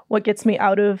what gets me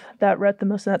out of that rut the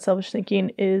most in that selfish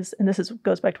thinking is, and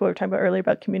goes back to what we were talking about earlier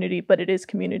about community, but it is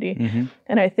community.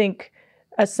 And I think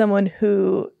as someone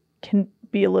who can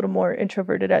be a little more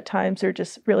introverted at times or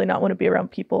just really not want to be around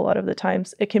people a lot of the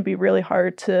times, it can be really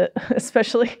hard to,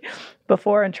 especially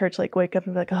before in church, like wake up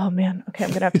and be like, oh man, okay,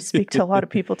 I'm going to have to speak to a lot of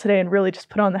people today and really just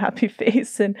put on the happy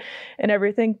face and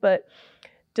everything. But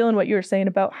Dylan, what you were saying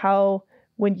about how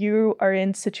when you are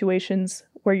in situations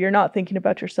where you're not thinking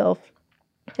about yourself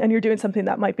and you're doing something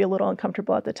that might be a little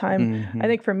uncomfortable at the time, I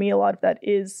think for me, a lot of that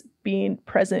is being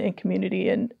present in community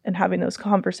and having those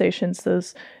conversations,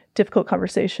 those difficult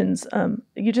conversations.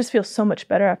 You just feel so much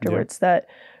better afterwards, that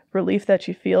relief that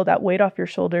you feel, that weight off your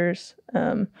shoulders.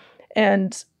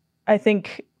 And I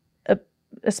think,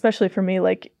 especially for me,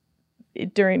 like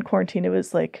during quarantine, it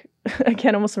was like,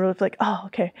 again, almost a relief, like, oh,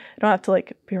 okay, I don't have to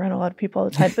like be around a lot of people all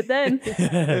the time. But then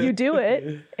you do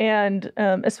it. And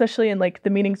especially in like the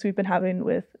meetings we've been having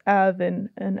with Av and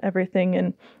everything,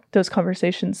 and those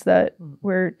conversations that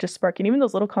we're just sparking, even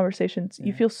those little conversations,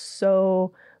 you feel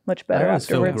so much better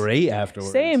afterwards. Feel great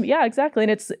afterwards. Same, yeah, exactly.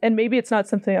 And maybe it's not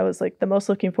something I was like the most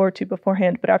looking forward to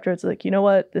beforehand, but afterwards, like, you know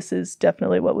what, this is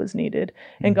definitely what was needed,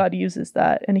 and God uses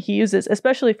that, and He uses,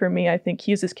 especially for me, I think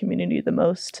He uses community the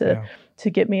most to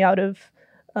get me out of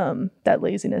that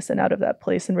laziness and out of that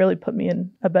place, and really put me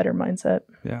in a better mindset.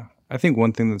 Yeah. I think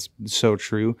one thing that's so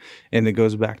true, and it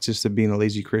goes back just to being a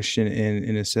lazy Christian and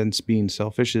in a sense being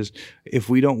selfish, is if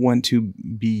we don't want to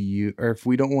be if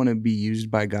we don't want to be used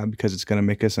by God because it's going to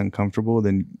make us uncomfortable,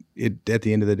 then at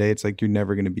the end of the day, it's like you're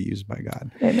never going to be used by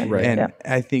God. Amen. Right. And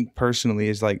I think personally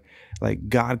is like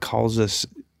God calls us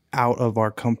out of our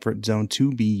comfort zone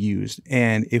to be used.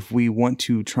 And if we want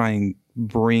to try and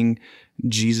bring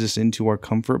Jesus into our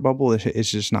comfort bubble,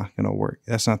 it's just not going to work.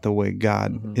 That's not the way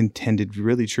God intended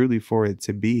really truly for it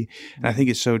to be. And I think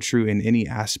it's so true in any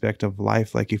aspect of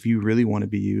life. Like if you really want to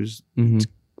be used,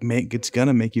 it's going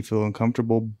to make you feel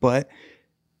uncomfortable, but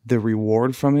the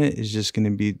reward from it is just going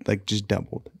to be like just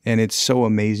doubled. And it's so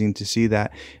amazing to see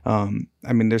that. I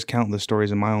mean, there's countless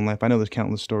stories in my own life. I know there's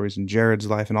countless stories in Jared's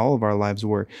life and all of our lives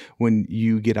where when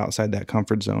you get outside that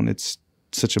comfort zone, it's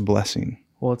such a blessing.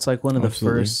 Well, it's like one of the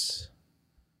first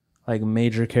like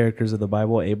major characters of the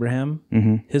Bible,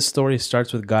 Abraham. His story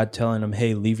starts with God telling him,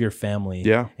 hey, leave your family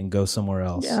and go somewhere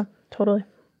else. Yeah, totally.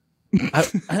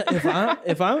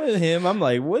 If I'm with him, I'm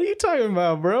like, what are you talking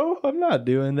about, bro? I'm not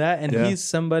doing that. And he's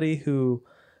somebody who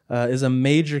is a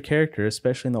major character,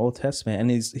 especially in the Old Testament.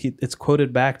 And it's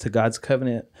quoted back to God's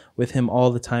covenant with him all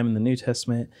the time in the New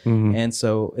Testament. And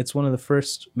so it's one of the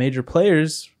first major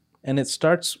players. And it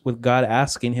starts with God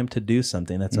asking him to do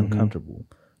something that's uncomfortable,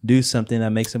 do something that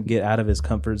makes him get out of his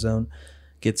comfort zone,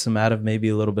 gets him out of maybe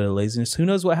a little bit of laziness. Who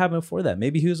knows what happened before that?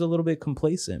 Maybe he was a little bit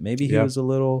complacent. Maybe he was a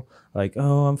little like,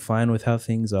 oh, I'm fine with how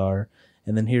things are.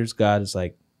 And then here's God is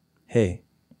like, hey,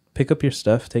 pick up your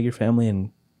stuff, take your family,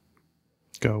 and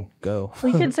go. Well,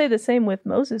 you could say the same with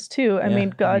Moses too. I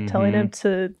mean, God telling him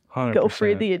to 100%. go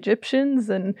free the Egyptians,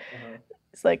 and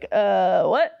it's like,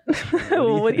 what?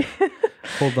 What do you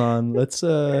Hold on, let's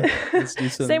do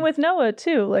something. Same with Noah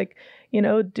too. Like,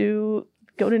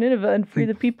 go to Nineveh and free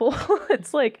the people.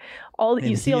 It's like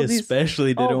you see all these.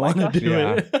 Especially didn't want to do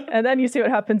it. And then you see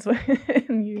what happens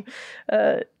when you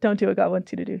don't do what God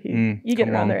wants you to do. You get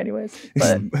around there anyways.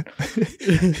 But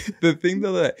the thing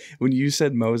though, that when you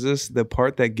said Moses, the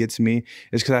part that gets me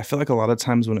is because I feel like a lot of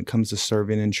times when it comes to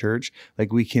serving in church,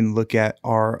 like we can look at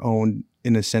our own,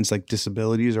 in a sense, like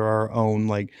disabilities or our own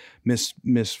like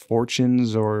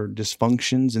misfortunes or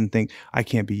dysfunctions and think I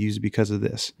can't be used because of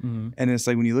this. And it's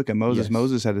like when you look at Moses,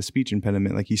 Moses had a speech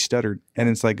impediment, like he stuttered, and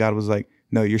it's like God was like,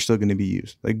 no, you're still going to be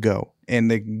used, like go. And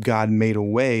like God made a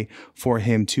way for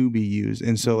him to be used.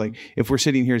 And so like if we're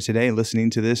sitting here today listening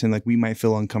to this and like we might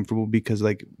feel uncomfortable because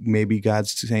like maybe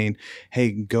God's saying,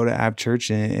 hey, go to Ab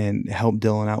Church and help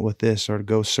Dylan out with this, or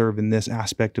go serve in this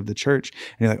aspect of the church.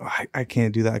 And you're like, oh, I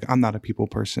can't do that. Like, I'm not a people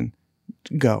person.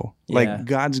 Go. Like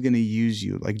God's going to use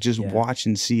you. Like just watch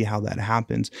and see how that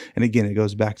happens. And again, it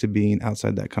goes back to being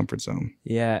outside that comfort zone.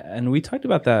 Yeah. And we talked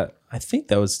about that. I think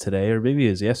that was today or maybe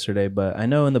it was yesterday, but I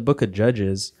know in the book of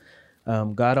Judges,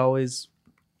 God always,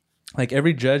 like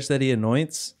every judge that he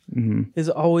anoints is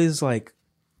always like,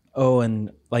 oh,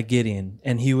 and like Gideon,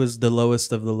 and he was the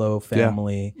lowest of the low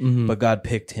family, but God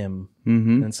picked him.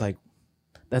 And it's like,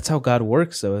 that's how God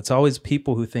works though. It's always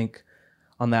people who think,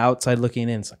 on the outside looking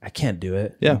in, it's like, I can't do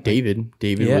it. Yeah. David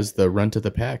was the runt of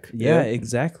the pack. Yeah,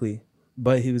 exactly.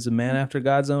 But he was a man after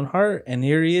God's own heart, and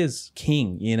here he is,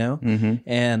 king,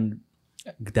 and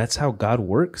that's how God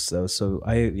works though. So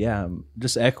I'm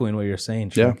just echoing what you're saying,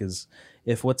 Chuck, is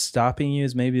if what's stopping you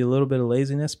is maybe a little bit of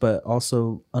laziness, but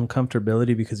also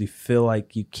uncomfortability because you feel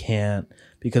like you can't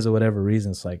because of whatever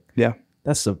reason, it's like,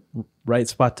 that's the right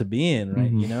spot to be in,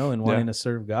 right? And wanting to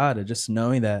serve God, and just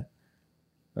knowing that,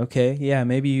 okay,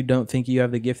 maybe you don't think you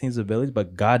have the giftings, abilities,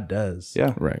 but God does.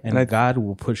 Yeah, right. And God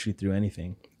will push you through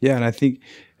anything. Yeah, and I think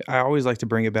I always like to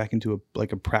bring it back into a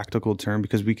practical term,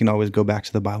 because we can always go back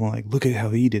to the Bible and like, look at how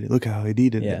he did it. Look at how he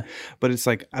did it. But it's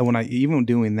like even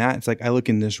doing that, it's like I look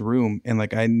in this room and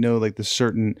like I know like the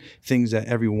certain things that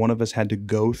every one of us had to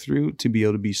go through to be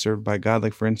able to be served by God.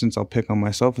 Like for instance, I'll pick on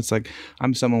myself. It's like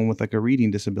I'm someone with like a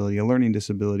reading disability, a learning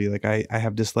disability. Like I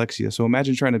have dyslexia. So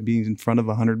imagine trying to be in front of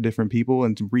 100 different people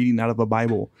and reading out of a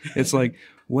Bible. It's like,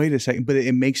 wait a second, but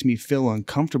it makes me feel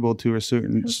uncomfortable to a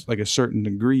certain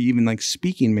degree. Even like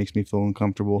speaking makes me feel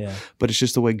uncomfortable. But it's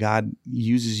just the way God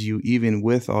uses you, even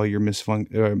with all your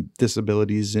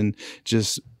disabilities and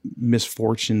just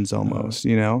misfortunes almost,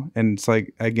 And it's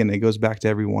like, again, it goes back to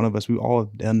every one of us. We all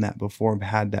have done that before, have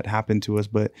had that happen to us,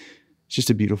 but it's just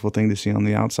a beautiful thing to see on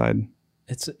the outside.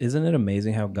 Isn't it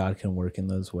amazing how God can work in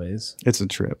those ways? It's a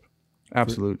trip.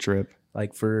 Absolute trip.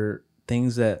 Like for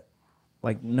things that,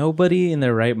 like nobody in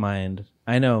their right mind,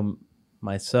 I know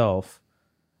myself,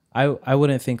 I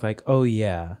wouldn't think like, oh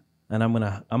yeah, and I'm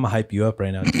gonna hype you up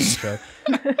right now, Chuck.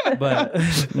 But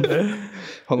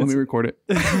hold on, let me record it.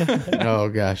 Oh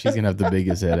gosh, he's gonna have the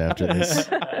biggest head after this.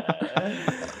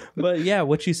 But yeah,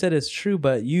 what you said is true,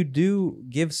 but you do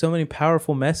give so many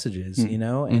powerful messages,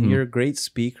 and you're a great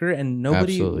speaker, and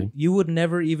you would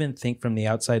never even think from the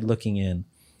outside looking in.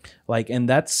 Like, and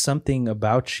that's something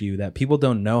about you that people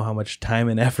don't know how much time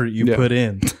and effort you put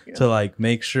in to like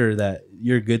make sure that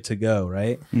you're good to go,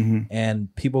 right?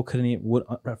 And people couldn't even,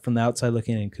 from the outside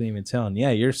looking in, couldn't even tell. And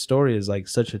your story is like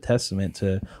such a testament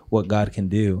to what God can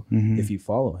do if you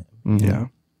follow him. Yeah.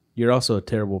 You're also a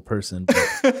terrible person.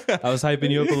 I was hyping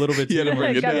you up a little bit too. I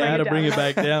had to bring it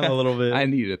back down a little bit. I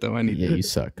need it though. You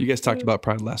suck. You guys talked about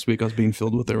pride last week. I was being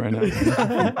filled with it right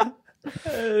now.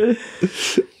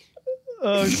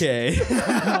 Okay.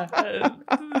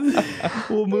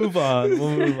 We'll move on.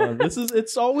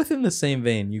 It's all within the same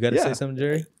vein. You got to say something,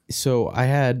 Jerry? So I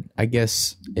had, I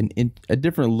guess, a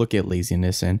different look at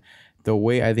laziness, and the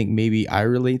way I think maybe I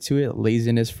relate to it,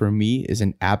 laziness for me is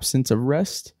an absence of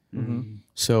rest.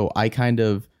 So I kind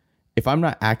of, if I'm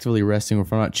not actively resting, or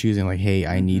if I'm not choosing like, hey,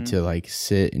 I need to like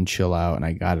sit and chill out and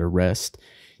I got to rest,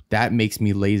 that makes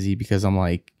me lazy, because I'm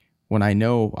like, when I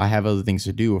know I have other things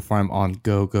to do, if I'm on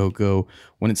go,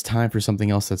 when it's time for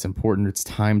something else that's important, it's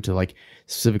time to like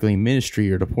specifically ministry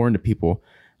or to pour into people.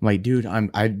 I'm like, dude,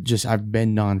 I've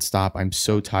been nonstop. I'm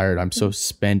so tired. I'm so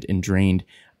spent and drained.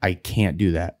 I can't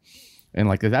do that. And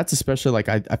like, that's especially like,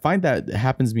 I find that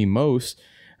happens to me most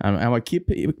I'm gonna keep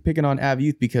picking on Av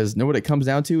Youth because know what it comes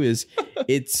down to is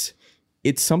it's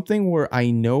something where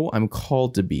I know I'm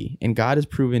called to be, and God has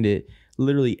proven it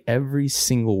literally every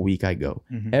single week I go,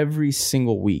 every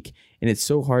single week. And it's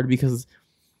so hard because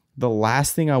the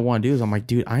last thing I want to do is I'm like,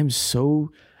 dude, I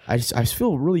just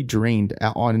feel really drained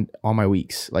on my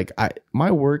weeks. Like my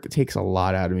work takes a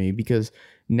lot out of me because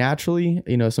naturally,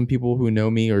 you know, some people who know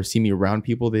me or see me around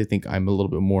people, they think I'm a little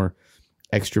bit more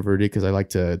extroverted because I like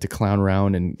to clown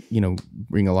around and, you know,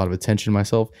 bring a lot of attention to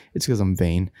myself. It's because I'm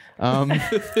vain.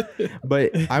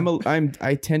 But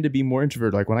I tend to be more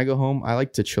introverted. Like when I go home, I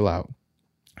like to chill out.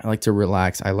 I like to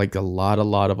relax. I like a lot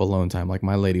of alone time. Like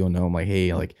my lady will know I'm like,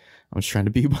 hey, like I'm just trying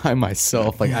to be by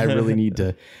myself. Like I really need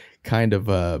to kind of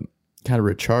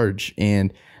recharge.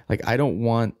 And like I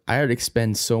already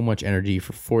expend so much energy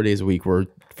for 4 days a week where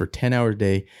for 10 hours a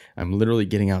day, I'm literally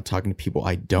getting out talking to people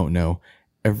I don't know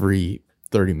every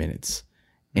 30 minutes.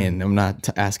 And I'm not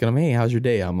asking them, hey, how's your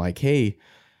day? I'm like, hey,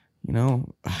 you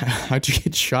know, how'd you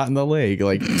get shot in the leg?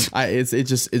 Like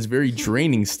it's very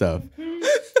draining stuff.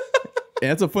 And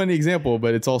that's a funny example,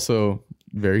 but it's also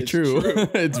very true.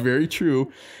 It's very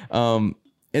true.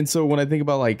 And so when I think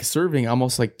about like serving, I'm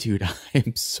almost like, dude, I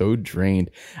am so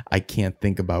drained. I can't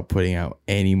think about putting out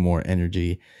any more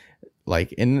energy.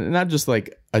 Like, and not just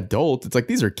like adult. It's like,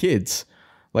 these are kids.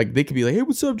 Like they could be like, hey,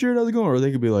 what's up, Jared? How's it going? Or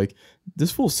they could be like,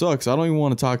 this fool sucks. I don't even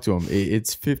want to talk to him.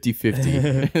 It's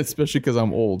 50-50, especially because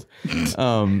I'm old.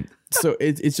 So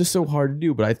it's just so hard to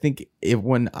do. But I think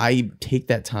when I take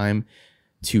that time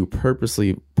to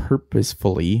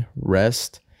purposefully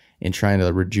rest and trying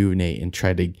to rejuvenate and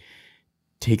try to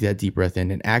take that deep breath in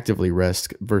and actively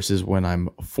rest versus when I'm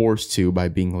forced to by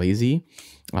being lazy,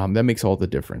 that makes all the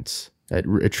difference.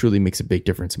 It truly makes a big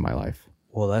difference in my life.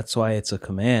 Well, that's why it's a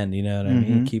command, you know what I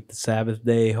mean? Keep the Sabbath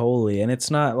day holy. And it's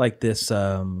not like this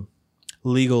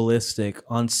legalistic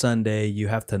on Sunday, you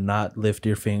have to not lift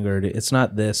your finger. It's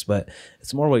not this, but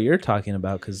it's more what you're talking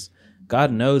about because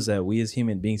God knows that we as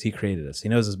human beings, he created us. He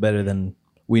knows us better than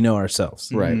we know ourselves.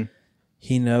 Right.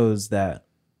 He knows that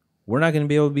we're not going to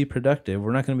be able to be productive.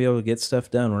 We're not going to be able to get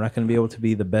stuff done. We're not going to be able to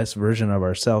be the best version of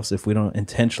ourselves if we don't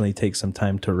intentionally take some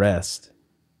time to rest,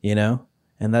 you know?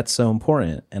 And that's so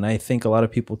important. And I think a lot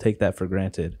of people take that for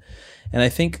granted. And I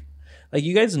think, like,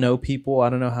 you guys know people,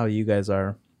 I don't know how you guys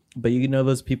are, but you know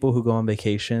those people who go on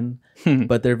vacation,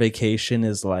 but their vacation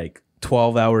is like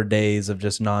 12-hour days of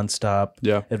just nonstop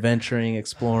adventuring,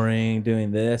 exploring,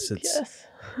 doing this. It's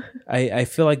I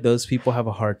feel like those people have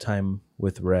a hard time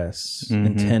with rest,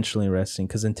 intentionally resting.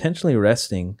 Because intentionally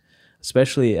resting,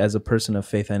 especially as a person of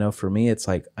faith, I know for me, it's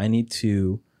like I need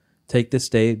to take this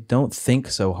day. Don't think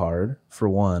so hard, for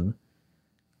one.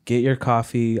 Get your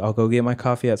coffee. I'll go get my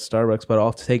coffee at Starbucks, but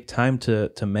I'll take time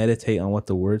to meditate on what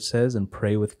the word says and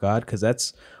pray with God, because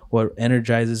that's what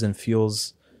energizes and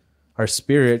fuels our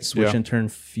spirits, which in turn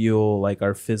fuel like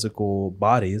our physical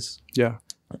bodies. Yeah.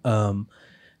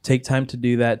 Take time to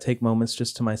do that. Take moments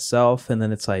just to myself, and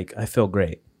then it's like I feel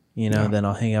great. You know. Then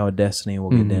I'll hang out with Destiny. We'll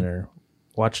get dinner,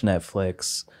 watch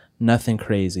Netflix. Nothing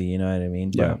crazy. You know what I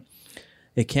mean? But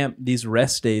it can't. These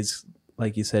rest days,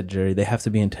 like you said, Jerry, they have to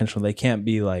be intentional. They can't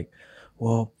be like,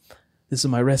 well, this is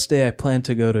my rest day. I plan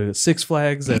to go to Six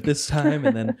Flags at this time,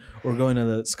 and then we're going to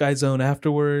the Sky Zone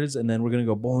afterwards, and then we're going to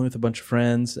go bowling with a bunch of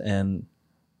friends, and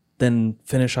then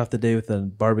finish off the day with a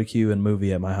barbecue and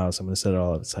movie at my house. I'm going to set it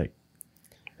all up. It's like,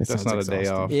 that's not exhausting. A day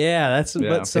off. Yeah, that's. Yeah.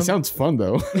 But it sounds fun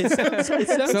though. It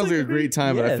sounds like a great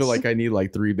time, but I feel like I need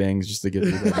like 3 bangs just to get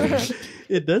through that day.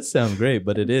 It does sound great,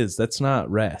 but it is. That's not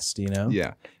rest, you know.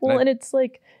 Yeah. Well, and it's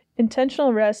like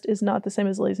intentional rest is not the same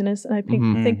as laziness, and I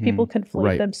think people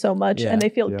conflate them so much, and they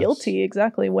feel guilty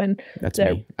when that's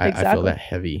they're me. I feel that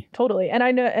heavy. Totally, and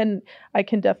I know, and I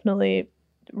can definitely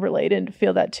relate and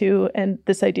feel that too. And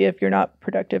this idea, if you're not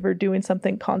productive or doing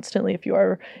something constantly, if you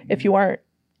are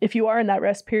in that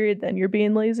rest period, then you're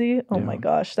being lazy. Oh my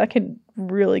gosh, that can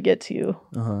really get to you.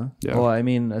 Yeah. Well, I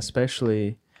mean,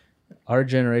 especially our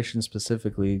generation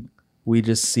specifically, we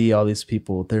just see all these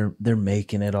people. They're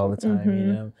making it all the time. You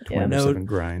know, 24/7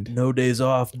 grind. No days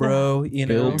off, bro. You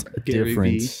know, built a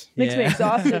difference. Makes me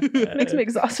exhausted. Makes me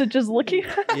exhausted just looking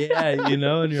at it. Yeah, you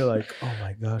know, and you're like, oh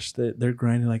my gosh, they're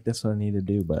grinding like that's what I need to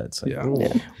do. But it's like,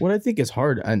 what I think is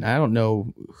hard, and I don't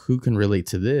know who can relate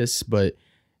to this, but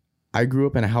I grew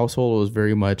up in a household that was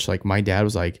very much like my dad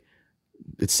was like,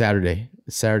 it's Saturday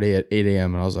at 8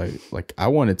 a.m. And I was like, I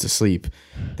wanted to sleep.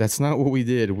 That's not what we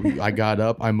did. I got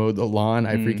up, I mowed the lawn,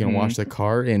 I freaking washed the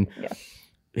car. And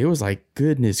it was like,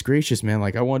 goodness gracious, man.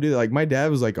 Like, I want to do that. Like, my dad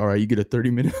was like, all right, you get a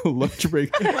 30-minute lunch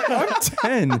break. I'm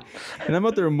 10. And I'm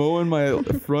out there mowing my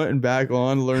front and back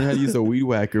lawn, learning how to use a weed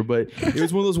whacker. But it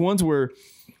was one of those ones where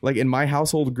like in my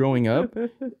household growing up,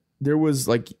 there was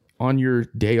like on your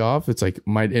day off, it's like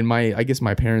I guess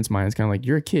my parents' mind is kind of like,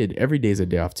 you're a kid. Every day's a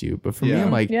day off to you. But for me,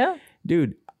 I'm like,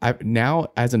 dude, now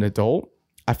as an adult,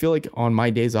 I feel like on my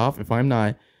days off, if I'm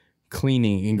not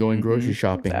cleaning and going grocery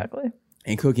shopping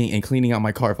and cooking and cleaning out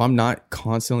my car, if I'm not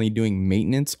constantly doing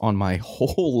maintenance on my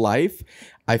whole life,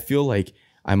 I feel like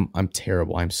I'm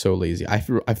terrible. I'm so lazy. I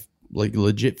like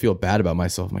legit feel bad about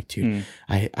myself. I'm like, dude,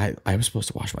 I was supposed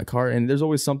to wash my car, and there's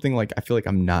always something like I feel like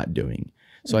I'm not doing.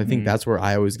 So I think that's where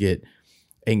I always get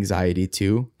anxiety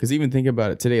too. Because even thinking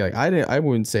about it today, like I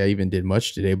wouldn't say I even did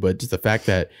much today, but just the fact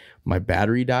that my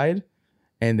battery died,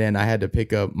 and then I had to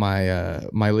pick up my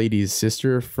my lady's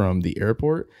sister from the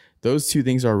airport. Those two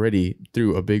things already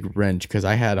threw a big wrench because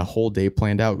I had a whole day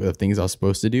planned out of things I was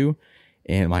supposed to do,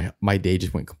 and my day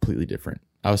just went completely different.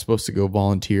 I was supposed to go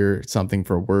volunteer something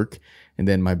for work, and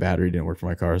then my battery didn't work for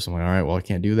my car. So I'm like, all right, well, I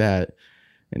can't do that.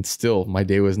 And still, my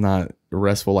day was not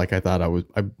restful like I thought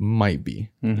I might be.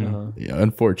 Yeah,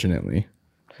 unfortunately.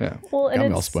 Yeah. Well, and got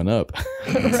me all spun up.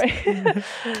 Right.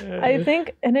 I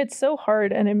think, and it's so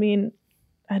hard. And I mean,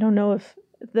 I don't know if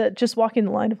just walking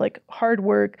the line of like hard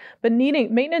work, but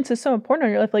needing maintenance is so important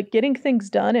in your life, like getting things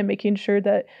done and making sure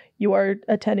that you are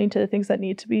attending to the things that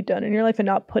need to be done in your life and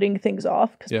not putting things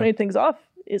off, because putting things off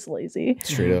is lazy.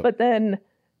 Straight up. But then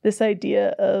this idea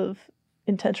of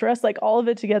intense rest, like all of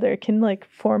it together can like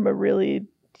form a really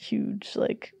huge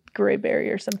like gray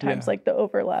barrier sometimes, like the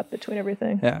overlap between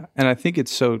everything. Yeah. And I think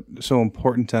it's so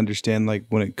important to understand, like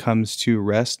when it comes to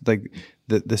rest, like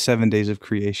the 7 days of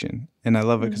creation. And I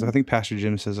love it because I think Pastor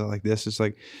Jim says it like this. It's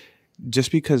like,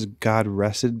 just because God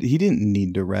rested, he didn't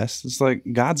need to rest. It's like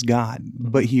God's God,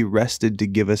 but he rested to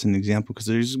give us an example, because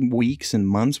there's weeks and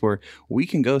months where we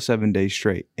can go 7 days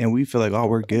straight and we feel like, oh,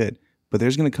 we're good. But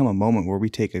there's going to come a moment where we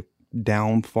take a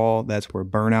downfall. That's where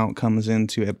burnout comes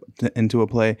into a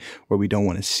play, where we don't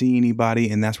want to see anybody.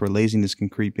 And that's where laziness can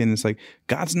creep in. It's like,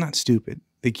 God's not stupid.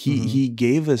 Like he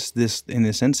gave us this, in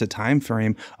a sense, a time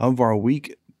frame of our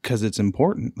week, because it's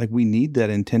important. Like we need that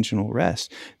intentional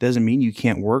rest. Doesn't mean you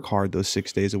can't work hard those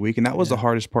 6 days a week. And that was the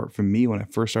hardest part for me when I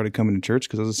first started coming to church,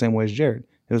 because I was the same way as Jared.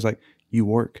 It was like, you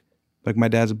work. Like my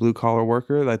dad's a blue collar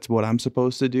worker. That's what I'm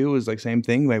supposed to do, is like same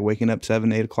thing, like waking up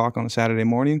 7, 8 o'clock on a Saturday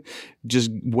morning,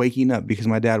 just waking up because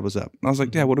my dad was up. I was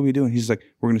like, Dad, what are we doing? He's like,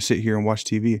 we're going to sit here and watch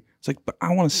TV. It's like, but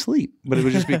I want to sleep. But it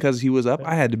was just because he was up,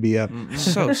 I had to be up.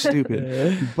 So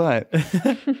stupid. But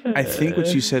I think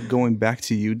what you said, going back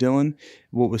to you, Dylan,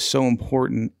 what was so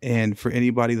important, and for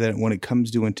anybody that when it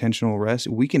comes to intentional rest,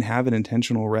 we can have an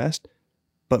intentional rest,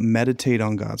 but meditate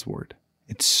on God's word.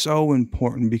 It's so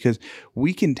important, because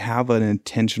we can have an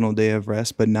intentional day of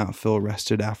rest, but not feel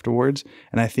rested afterwards.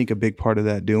 And I think a big part of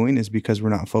that doing is because we're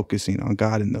not focusing on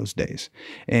God in those days.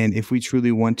 And if we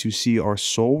truly want to see our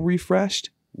soul refreshed,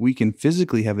 we can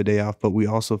physically have a day off, but we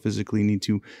also physically need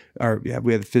to,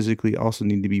 physically also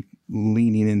need to be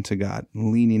leaning into God,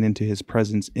 leaning into his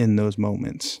presence in those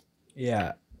moments.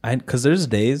 Yeah. Because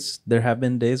there have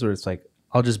been days where it's like,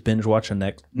 I'll just binge watch a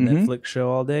Netflix show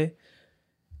all day,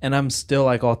 and I'm still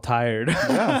like all tired.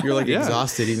 Yeah, you're like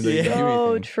exhausted even though you didn't do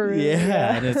anything. True.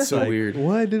 Yeah, and it's so like, weird.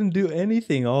 Well, I didn't do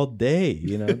anything all day.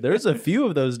 You know, there's a few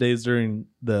of those days during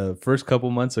the first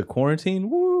couple months of quarantine.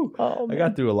 Woo! I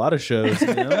got through a lot of shows.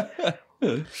 You know,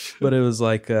 but it was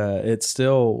like it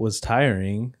still was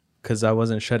tiring because I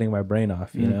wasn't shutting my brain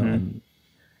off. You know,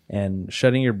 and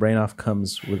shutting your brain off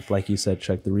comes with, like you said,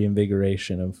 Chuck, the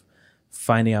reinvigoration of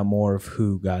finding out more of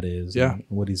who God is and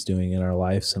what he's doing in our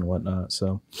lives and whatnot.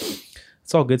 So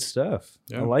it's all good stuff.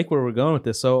 I like where we're going with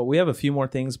this. So we have a few more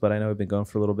things, but I know we've been going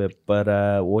for a little bit, but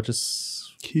we'll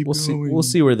just we'll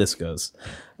see where this goes.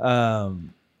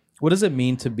 What does it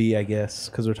mean to be, I guess,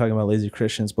 because we're talking about lazy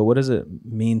Christians, but what does it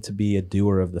mean to be a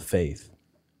doer of the faith?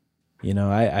 You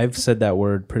know, I've said that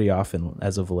word pretty often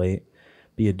as of late.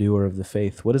 Be a doer of the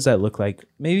faith. What does that look like?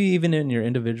 Maybe even in your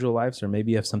individual lives, or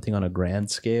maybe you have something on a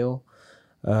grand scale.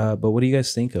 But what do you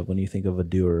guys think of when you think of a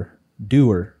doer?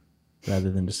 Doer,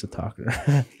 rather than just a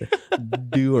talker.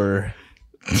 Doer.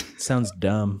 Sounds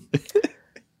dumb.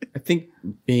 I think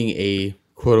being a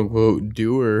quote unquote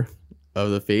doer of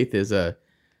the faith is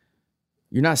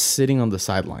you're not sitting on the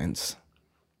sidelines.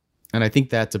 And I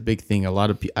think that's a big thing. A lot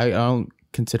of I don't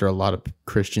consider a lot of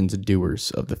Christians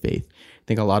doers of the faith. I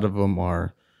think a lot of them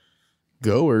are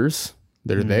goers.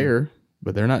 They're there,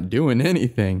 but they're not doing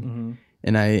anything.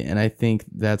 And I think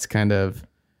that's kind of,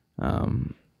 I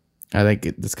think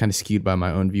that's kind of skewed by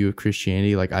my own view of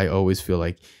Christianity. Like I always feel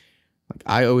like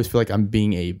I'm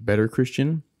being a better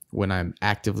Christian when I'm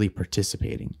actively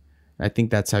participating. I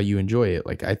think that's how you enjoy it.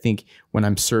 Like I think when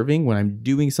I'm serving, when I'm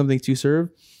doing something to serve,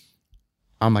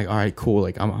 I'm like, all right, cool.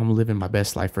 Like I'm living my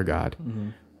best life for God. Mm-hmm.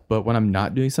 But when I'm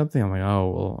not doing something, I'm like, oh,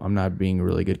 well, I'm not being a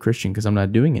really good Christian because I'm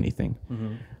not doing anything.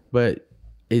 Mm-hmm. But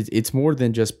it's more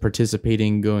than just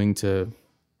participating, going to,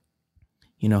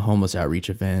 homeless outreach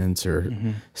events or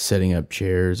setting up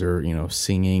chairs or,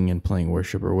 singing and playing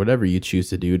worship or whatever you choose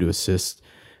to do to assist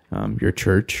your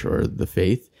church or the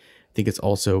faith. I think it's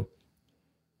also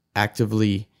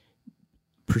actively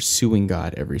pursuing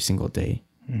God every single day,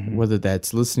 whether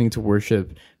that's listening to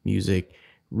worship music,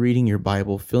 reading your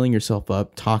Bible, filling yourself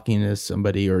up, talking to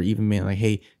somebody, or even being like,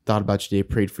 hey, thought about you today,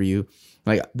 prayed for you.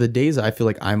 Like the days I feel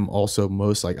like I'm also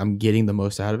most like I'm getting the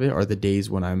most out of it are the days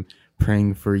when I'm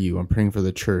praying for you. I'm praying for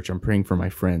the church. I'm praying for my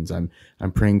friends. I'm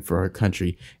praying for our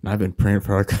country. And I've been praying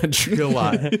for our country a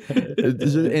lot.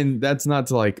 And that's not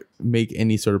to like make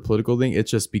any sort of political thing.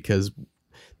 It's just because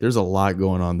there's a lot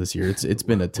going on this year. It's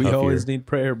been a tough year. We always need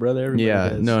prayer, brother. Everybody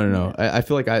does. No. I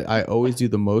feel like I always do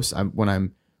the most when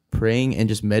I'm praying and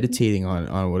just meditating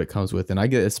on what it comes with. And I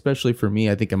get, especially for me,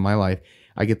 I think in my life,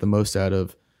 I get the most out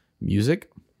of music.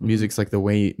 Music's like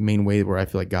the main way where I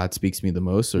feel like God speaks to me the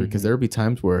most. Or because there'll be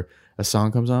times where a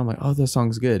song comes on, I'm like, oh, that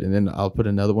song's good. And then I'll put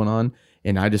another one on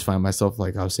and I just find myself,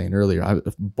 like I was saying earlier, I'm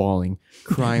bawling,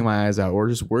 crying my eyes out, or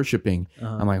just worshiping.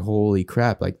 I'm like, holy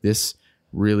crap, like this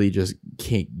really just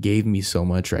gave me so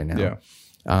much right now.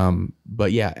 Yeah.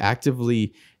 But yeah,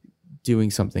 actively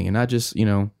doing something and not just,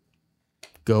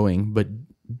 going, but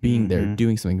being there,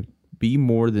 doing something. Be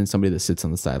more than somebody that sits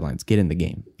on the sidelines. Get in the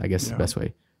game, I guess is the best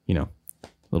way,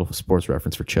 little sports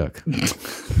reference for Chuck.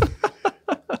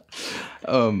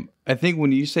 I think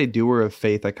when you say doer of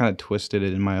faith, I kind of twisted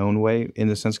it in my own way in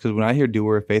the sense, because when I hear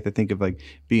doer of faith, I think of like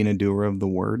being a doer of the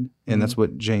word. And that's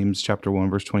what James chapter 1,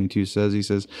 verse 22 says. He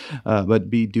says, but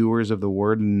be doers of the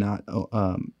word and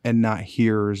not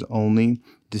hearers only,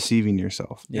 deceiving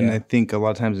yourself. Yeah. And I think a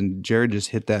lot of times, and Jared just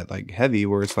hit that like heavy,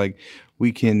 where it's like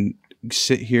we can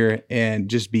sit here and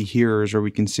just be hearers, or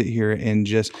we can sit here and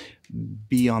just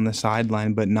be on the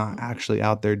sideline, but not actually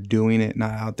out there doing it,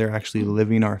 not out there actually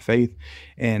living our faith.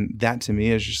 And that to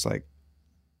me is just like,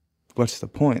 what's the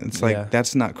point? It's like,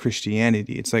 that's not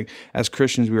Christianity. It's like, as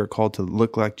Christians, we are called to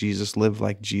look like Jesus, live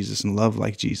like Jesus, and love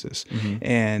like Jesus.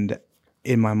 And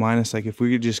in my mind, it's like, if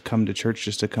we could just come to church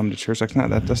just to come to church, like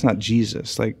that's not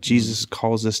Jesus. Like Jesus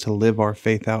calls us to live our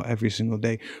faith out every single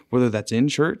day, whether that's in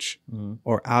church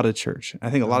or out of church. I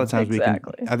think a lot of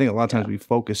times we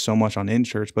focus so much on in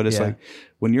church, but it's like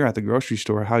when you're at the grocery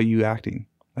store, how are you acting?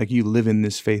 Like you live in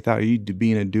this faith out, you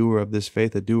being a doer of this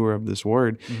faith, a doer of this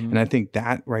word. And I think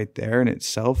that right there in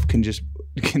itself can just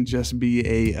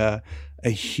be a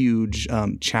huge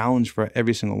challenge for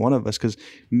every single one of us. Because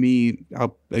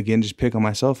I'll again just pick on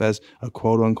myself as a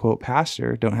quote unquote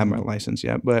pastor. Don't have my license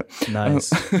yet, but nice.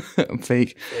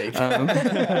 Fake.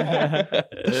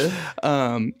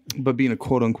 But being a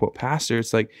quote unquote pastor,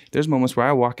 it's like there's moments where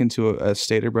I walk into a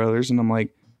Stater Brothers and I'm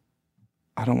like,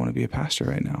 I don't want to be a pastor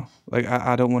right now. Like,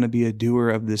 I don't want to be a doer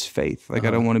of this faith. Like,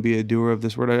 I don't want to be a doer of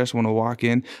this word. I just want to walk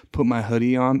in, put my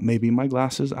hoodie on, maybe my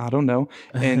glasses, I don't know,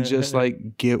 and just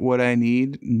like get what I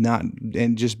need,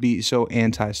 and just be so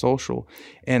antisocial.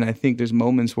 And I think there's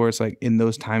moments where it's like in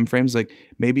those time frames, like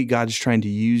maybe God's trying to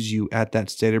use you at that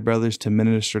Stater Brothers to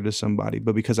minister to somebody.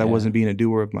 But because I wasn't being a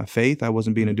doer of my faith, I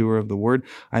wasn't being a doer of the word,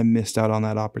 I missed out on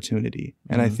that opportunity.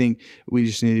 And I think we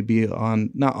just need to be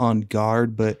not on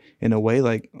guard, but in a way,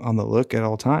 like on the look at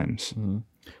all times.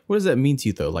 What does that mean to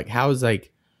you though? Like, how is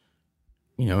like,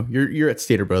 you're at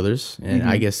Stater Brothers, and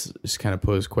I guess just kind of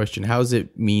pose a question. How does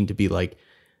it mean to be like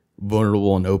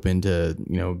vulnerable and open to,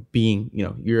 being,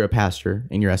 you're a pastor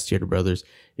and you're at Stater Brothers.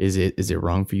 Is it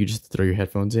wrong for you just to throw your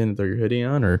headphones in and throw your hoodie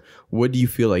on? Or what do you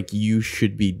feel like you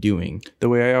should be doing? The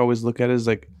way I always look at it is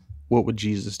like, what would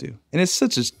Jesus do? And it's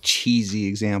such a cheesy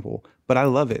example, but I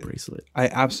love it. Bracelet. I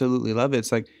absolutely love it.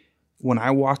 It's like, when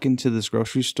I walk into this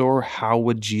grocery store, how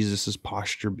would Jesus's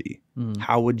posture be?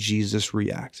 How would Jesus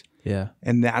react? Yeah.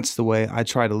 And that's the way I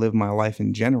try to live my life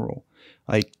in general.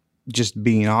 Like, just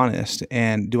being honest.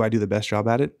 And do I do the best job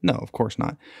at it? No, of course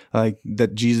not. Like,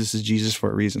 that Jesus is Jesus for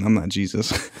a reason. I'm not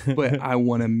Jesus. But I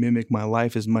want to mimic my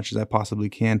life as much as I possibly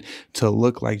can to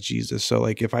look like Jesus. So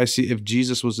like if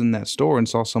Jesus was in that store and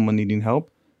saw someone needing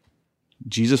help,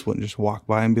 Jesus wouldn't just walk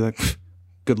by and be like,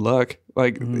 good luck.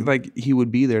 Like he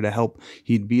would be there to help.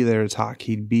 He'd be there to talk.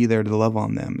 He'd be there to love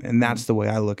on them. And that's the way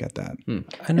I look at that.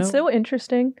 I know. It's so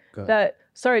interesting that,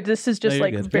 sorry, this is just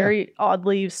very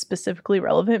oddly specifically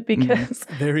relevant because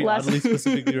oddly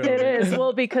specifically relevant. It is.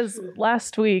 Well, because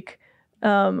last week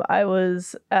I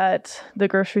was at the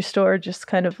grocery store just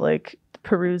kind of like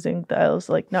perusing the aisles,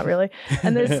 like not really.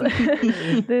 And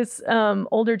this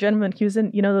older gentleman, he was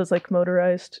in, you know, those like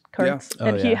motorized carts,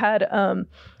 and he had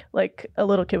like a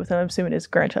little kid with him. I'm assuming his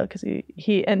grandchild, because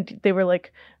he and they were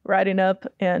like riding up,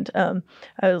 and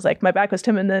I was like, my back was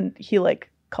to him, and then he like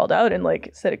called out and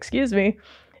like said, "Excuse me,"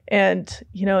 and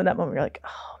you know, in that moment, you're like,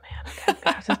 "Oh man,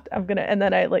 okay, I'm gonna," and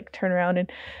then I like turn around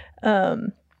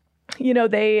and you know,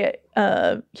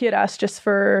 he had asked just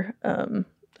for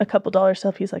a couple dollar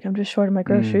stuff. He's like, I'm just short of my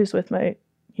groceries with my,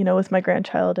 you know, with my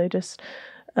grandchild. I just,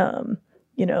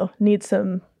 you know, need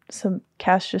some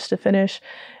cash just to finish.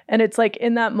 And it's like,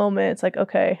 in that moment, it's like,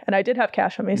 okay. And I did have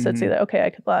cash on me. So it's either, okay, I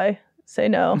could lie, say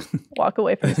no, walk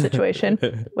away from the situation,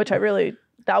 which I really,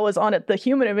 that was on it. The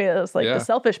human in me, it was like the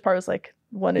selfish part was like,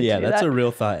 wanted to do that. Yeah, that's a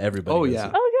real thought. Everybody. Oh,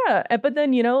 yeah. Oh, yeah. But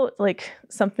then, you know, like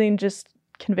something just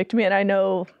convicted me. And I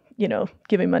know, you know,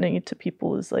 giving money to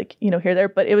people is like, you know, here, there,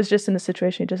 but it was just in a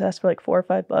situation, he just asked for like $4 or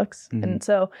 $5. And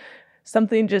so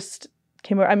something just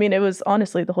came over. I mean, it was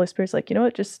honestly, the Holy Spirit's like, you know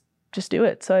what, just do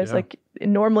it. So I was like,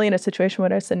 normally in a situation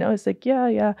when I said no, I was like,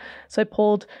 yeah. So I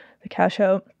pulled the cash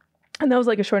out, and that was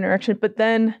like a short interaction. But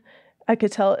then I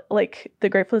could tell like the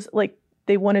gratefulness, like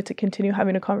they wanted to continue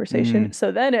having a conversation.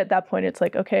 So then at that point, it's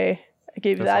like, okay, I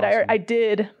gave you that. Awesome. I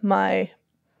did my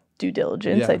due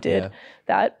diligence. I did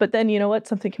that. But then, you know what,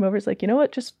 something came over. It's like, you know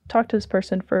what, just talk to this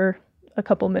person for a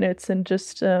couple minutes, and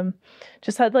just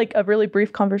had like a really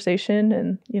brief conversation.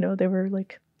 And, you know, they were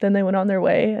like, then they went on their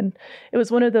way. And it was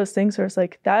one of those things where it's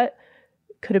like, that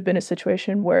could have been a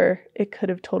situation where it could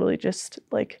have totally just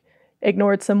like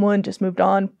ignored someone, just moved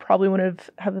on, probably wouldn't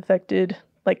have affected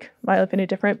like my life any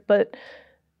different. But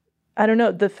I don't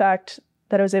know, the fact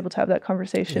that I was able to have that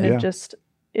conversation, it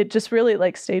just really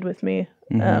like stayed with me.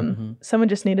 Someone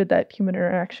just needed that human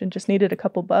interaction, just needed a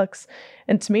couple bucks.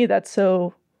 And to me, that's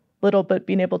so little, but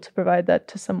being able to provide that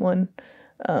to someone,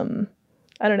 I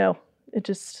don't know, it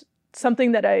just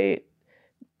something that I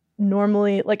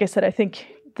normally, like I said, I think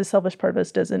the selfish part of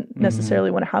us doesn't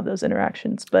necessarily want to have those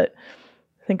interactions, but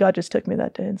I think God just took me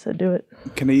that day and said, do it.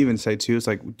 Can I even say too, it's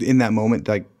like in that moment,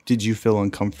 like, did you feel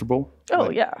uncomfortable? Oh,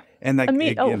 like, yeah. And like, I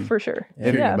mean, again, for sure.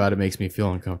 Hearing about it makes me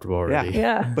feel uncomfortable already.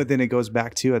 Yeah. But then it goes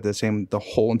back to the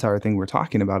whole entire thing we're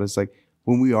talking about is like,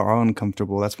 when we are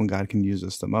uncomfortable, that's when God can use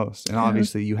us the most. And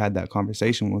obviously you had that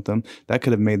conversation with them. That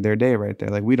could have made their day right there.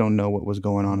 Like, we don't know what was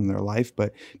going on in their life,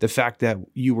 but the fact that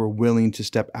you were willing to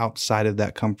step outside of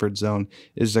that comfort zone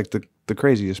is like the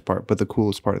craziest part, but the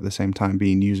coolest part at the same time,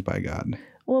 being used by God.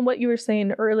 Well, and what you were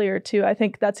saying earlier too, I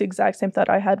think that's the exact same thought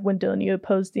I had when Dylan, you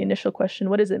posed the initial question,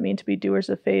 what does it mean to be doers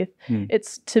of faith?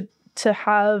 It's to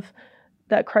have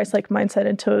that Christ-like mindset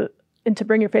and to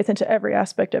bring your faith into every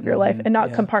aspect of your life and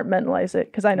not compartmentalize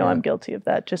it. Because I know I'm guilty of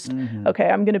that. Just, okay,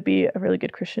 I'm going to be a really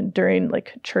good Christian during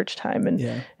like church time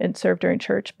and serve during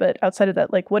church. But outside of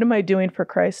that, like, what am I doing for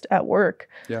Christ at work?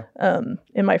 In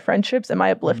my friendships, am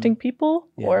I uplifting people?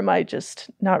 Or am I just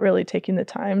not really taking the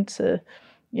time to,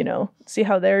 you know, see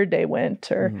how their day went?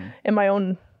 Or in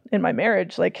my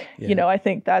marriage, like, you know, I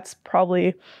think that's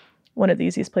probably one of the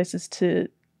easiest places to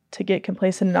get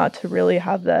complacent, not to really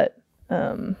have that,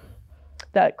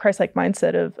 that Christ-like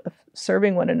mindset of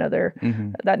serving one another.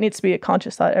 That needs to be a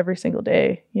conscious thought every single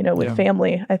day. You know, with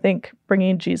family, I think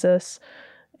bringing Jesus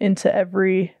into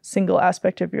every single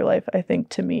aspect of your life, I think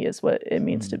to me is what it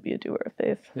means to be a doer of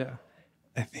faith. Yeah.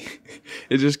 I think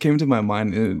it just came to my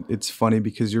mind, and it's funny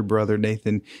because your brother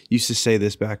Nathan used to say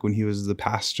this back when he was the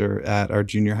pastor at our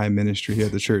junior high ministry here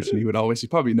at the church, and he would always, you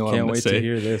probably know what I'm going to say. Can't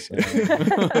wait to hear this.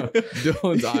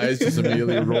 Dylan's eyes just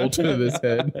immediately rolled to his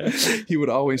head. He would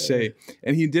always say,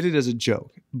 and he did it as a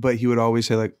joke, but he would always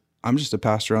say, like, I'm just a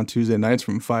pastor on Tuesday nights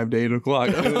from 5 to 8 o'clock.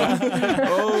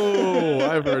 Oh,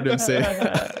 I've heard him say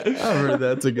I've heard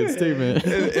that's a good statement.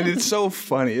 And it's so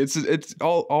funny. It's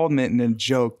all meant in a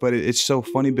joke, but it's so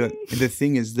funny. But the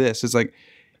thing is this, it's like,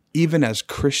 even as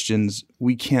Christians,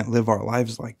 we can't live our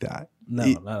lives like that. No,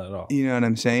 not at all. You know what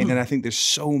I'm saying? And I think there's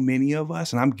so many of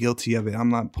us, and I'm guilty of it. I'm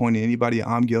not pointing at anybody.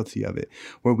 I'm guilty of it,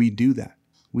 where we do that.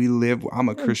 I'm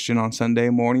a Christian on Sunday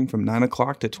morning from 9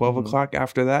 o'clock to 12 o'clock.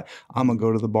 After that, I'm going to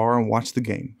go to the bar and watch the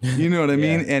game. You know what I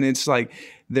mean? And it's like,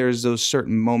 there's those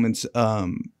certain moments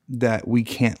that we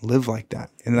can't live like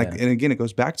that. And like, and again, it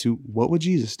goes back to, what would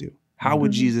Jesus do? How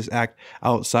would Jesus act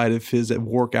outside of his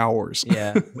work hours?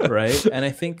 Right. And I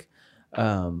think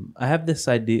I have this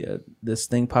idea, this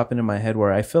thing popping in my head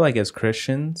where I feel like as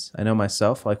Christians, I know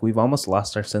myself, like we've almost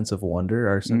lost our sense of wonder,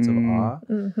 our sense of awe,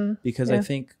 because I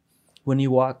think when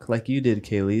you walk like you did,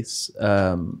 Kaylee,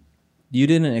 you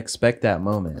didn't expect that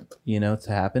moment, to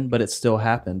happen, but it still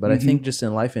happened. But I think just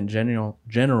in life in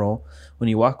general, when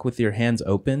you walk with your hands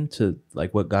open to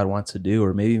like what God wants to do,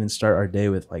 or maybe even start our day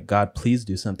with like, God, please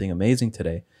do something amazing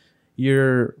today,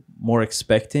 you're more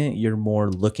expectant, you're more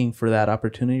looking for that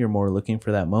opportunity, you're more looking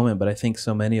for that moment. But I think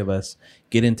so many of us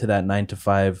get into that 9 to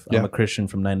 5, I'm a Christian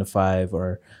from 9 to 5,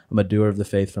 or I'm a doer of the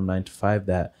faith from 9 to 5,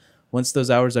 that once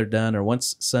those hours are done, or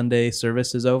once Sunday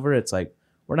service is over, it's like,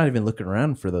 we're not even looking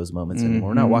around for those moments anymore.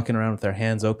 We're not walking around with our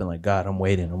hands open like, God, I'm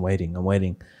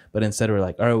waiting. But instead we're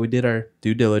like, all right, we did our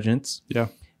due diligence. Yeah.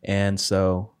 And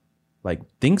so like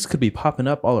things could be popping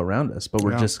up all around us, but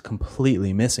we're just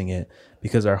completely missing it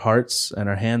because our hearts and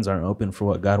our hands aren't open for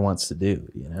what God wants to do,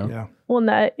 Yeah. Well, and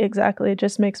that exactly, it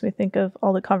just makes me think of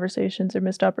all the conversations or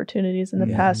missed opportunities in the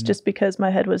past, just because my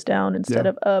head was down instead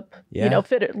of up,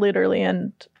 fit literally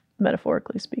and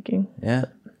metaphorically speaking. Yeah.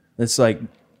 It's like,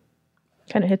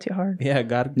 kind of hits you hard. Yeah,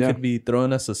 God could be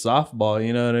throwing us a softball,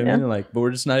 you know what I mean? Like, but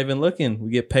we're just not even looking. We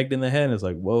get pegged in the head and it's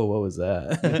like, whoa, what was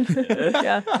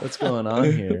that? What's going on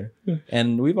here?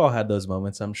 And we've all had those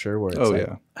moments, I'm sure, where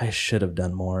it's I should have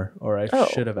done more, or I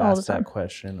should have asked that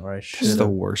question, or I should. It's the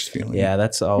worst feeling. Yeah,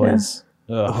 that's always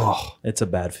it's a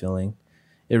bad feeling.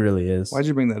 It really is. Why'd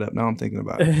you bring that up? Now I'm thinking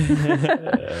about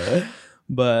it.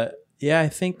 But yeah, I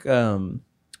think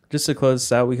just to close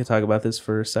this out, we could talk about this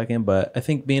for a second, but I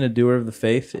think being a doer of the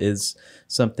faith is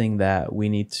something that we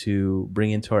need to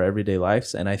bring into our everyday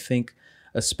lives. And I think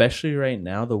especially right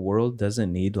now, the world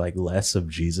doesn't need like less of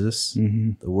Jesus.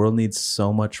 The world needs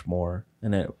so much more,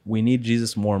 and we need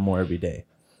Jesus more and more every day.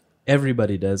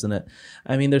 Everybody does. And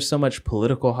I mean, there's so much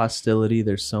political hostility.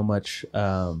 There's so much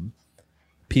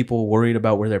people worried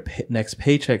about where their next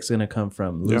paycheck's going to come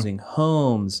from, losing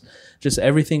homes, just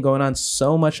everything going on,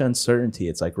 so much uncertainty.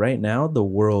 It's like right now the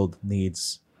world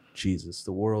needs Jesus.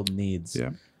 The world needs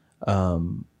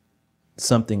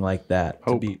something like that.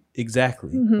 Hope. To be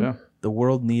exactly. The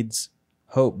world needs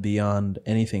hope beyond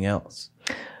anything else.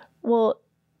 Well,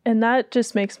 and that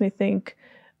just makes me think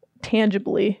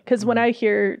tangibly, because when I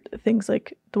hear things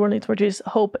like the world needs more Jesus,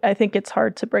 hope, I think it's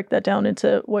hard to break that down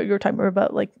into what you were talking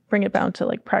about, like bring it down to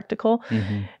like practical.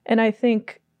 And I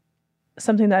think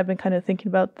something that I've been kind of thinking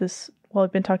about this while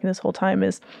I've been talking this whole time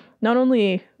is not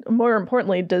only, more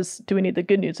importantly, do we need the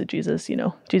good news of Jesus?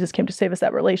 Jesus came to save us,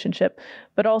 that relationship,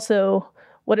 but also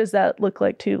what does that look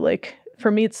like too? Like for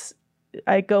me,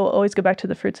 I always go back to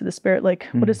the fruits of the Spirit. Like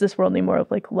what does this world need more of?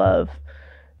 Like love,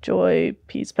 joy,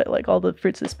 peace, but like all the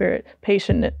fruits of the Spirit,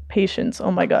 patience. Oh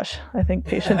my gosh, I think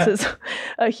patience is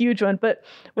a huge one. But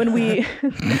when we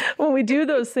when we do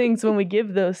those things, when we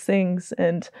give those things,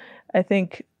 and I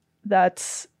think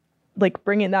that's like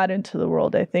bringing that into the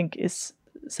world, I think is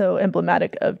so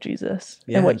emblematic of Jesus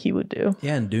and what he would do.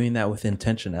 Yeah, and doing that with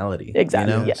intentionality.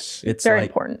 Exactly. Yes, it's very like,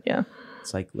 important. Yeah,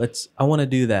 it's like I want to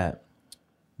do that,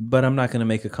 but I'm not going to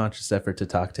make a conscious effort to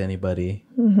talk to anybody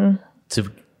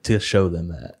to show them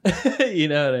that. You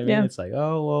know what I mean? Yeah. It's like,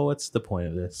 oh, well, what's the point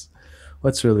of this?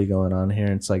 What's really going on here?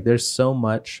 And it's like, there's so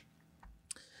much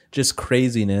just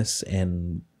craziness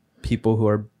and people who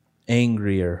are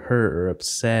angry or hurt or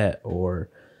upset or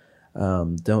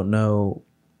don't know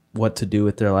what to do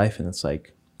with their life. And it's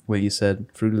like what you said,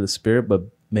 fruit of the Spirit, but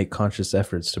make conscious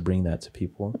efforts to bring that to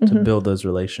people, to build those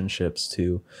relationships,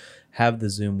 to have the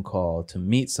Zoom call, to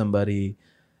meet somebody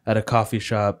at a coffee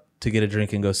shop, to get a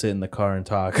drink and go sit in the car and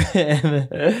talk,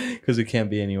 because we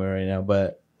can't be anywhere right now.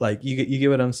 But like, you get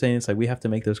what I'm saying? It's like, we have to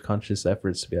make those conscious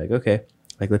efforts to be like, okay,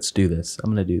 like, let's do this.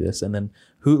 I'm going to do this. And then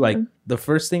the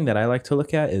first thing that I like to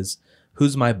look at is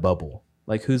who's my bubble?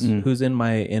 Like who's in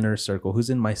my inner circle? Who's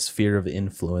in my sphere of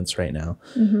influence right now?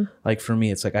 Like for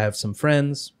me, it's like, I have some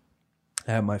friends,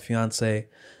 I have my fiance,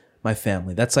 my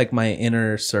family. That's like my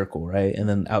inner circle. Right. And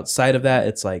then outside of that,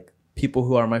 it's like people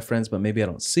who are my friends, but maybe I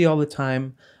don't see all the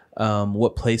time.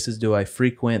 What places do I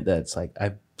frequent? That's like,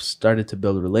 I've started to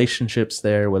build relationships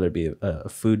there, whether it be a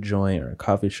food joint or a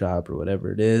coffee shop or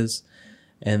whatever it is.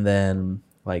 And then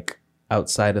like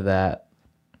outside of that,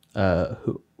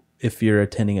 if you're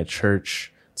attending a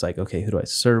church, it's like, okay, who do I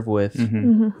serve with?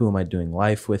 Who am I doing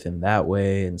life with in that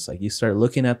way? And it's like, you start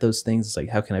looking at those things. It's like,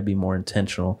 how can I be more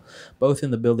intentional, both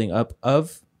in the building up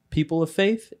of people of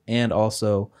faith and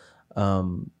also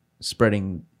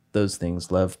spreading those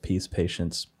things, love, peace,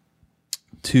 patience,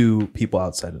 to people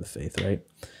outside of the faith, right?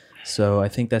 So I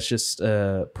think that's just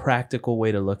a practical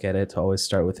way to look at it, to always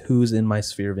start with who's in my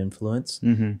sphere of influence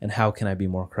and how can I be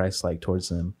more Christ-like towards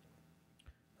them.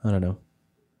 I don't know.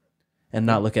 And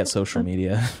not look at social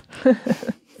media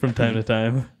from time to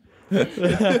time.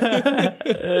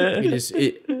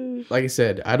 Like I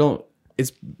said,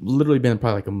 it's literally been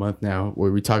probably like a month now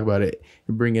where we talk about it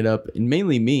and bring it up, and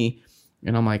mainly me.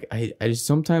 And I'm like, I just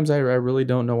sometimes I really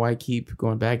don't know why I keep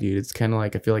going back, dude. It's kind of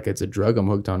like I feel like it's a drug I'm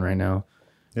hooked on right now.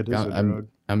 It is a drug.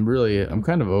 I'm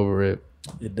kind of over it.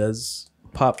 It does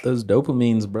pop those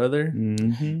dopamines, brother.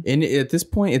 And at this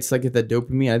point, it's like that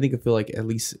dopamine. I feel like at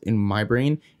least in my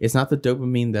brain, it's not the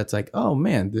dopamine that's like, oh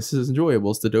man, this is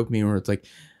enjoyable. It's the dopamine where it's like,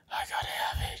 I gotta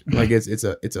have it. Like it's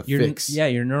a fix. Yeah,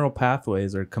 your neural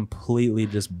pathways are completely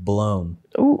just blown.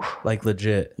 Ooh. Like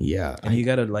legit. Yeah. And you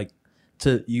gotta like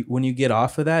when you get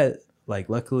off of that, like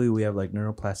luckily we have like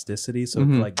neuroplasticity, so it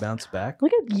can like bounce back.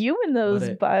 Look at you in those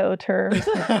bio terms.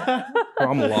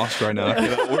 I'm lost right now. I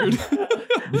feel that weird.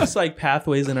 Just like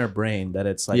pathways in our brain that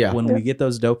it's like when we get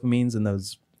those dopamines and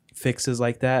those fixes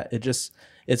like that,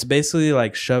 it's basically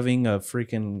like shoving a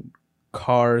freaking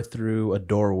car through a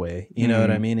doorway. You know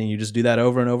what I mean? And you just do that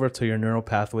over and over till your neural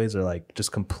pathways are like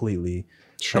just completely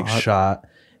shot.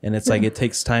 And it's like it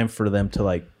takes time for them to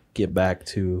like get back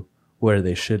to where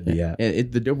they should be at.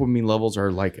 The dopamine levels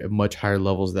are like at much higher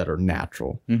levels that are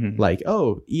natural. Like,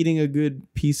 oh, eating a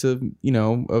good piece of,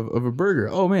 of a burger.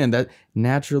 Oh man, that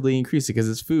naturally increases because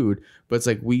it's food. But it's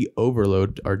like we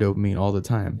overload our dopamine all the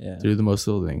time through the most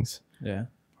little things. Yeah.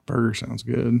 Burger sounds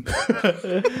good.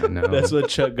 I know. That's what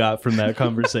Chuck got from that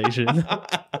conversation.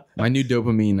 My new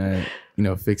dopamine,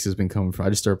 fix has been coming from. I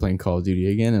just started playing Call of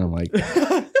Duty again, and I'm like,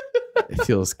 it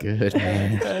feels good,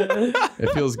 man. It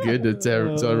feels good to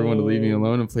tell everyone to leave me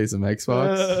alone and play some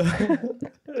Xbox.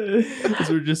 Because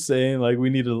we're just saying, like, we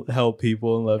need to help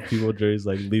people and love people. Jerry's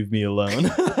like, leave me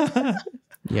alone.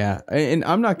 Yeah, and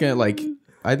I'm not gonna like.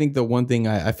 I think the one thing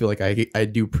I feel like I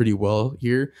do pretty well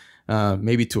here,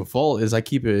 maybe to a fault, is I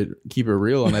keep it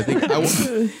real, and I think I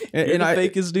You're the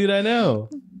fakest dude I know.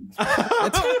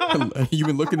 You've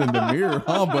been looking in the mirror,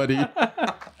 huh, buddy?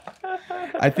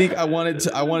 I think I want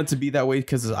it to be that way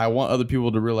because I want other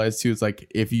people to realize too. It's like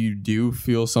if you do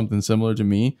feel something similar to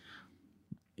me,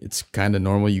 it's kind of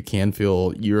normal.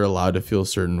 You're allowed to feel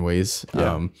certain ways.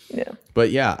 Yeah.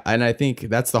 But yeah, and I think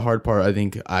that's the hard part. I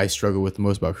think I struggle with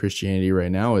most about Christianity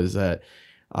right now is that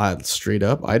straight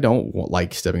up, I don't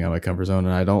like stepping out of my comfort zone,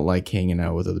 and I don't like hanging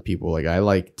out with other people. Like I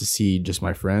like to see just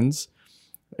my friends,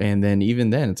 and then even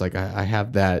then, it's like I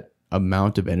have that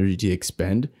amount of energy to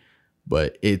expend.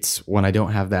 But it's when I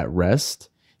don't have that rest,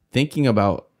 thinking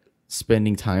about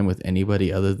spending time with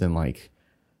anybody other than like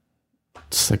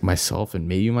just like myself and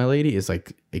maybe my lady is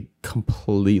like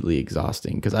completely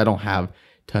exhausting because I don't have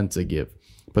tons to give.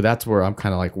 But that's where I'm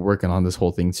kind of like working on this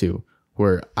whole thing too,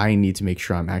 where I need to make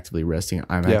sure I'm actively resting.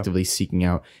 I'm actively seeking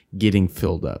out getting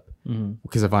filled up.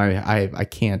 Because if I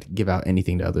can't give out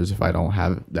anything to others if I don't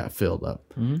have that filled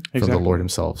up from the Lord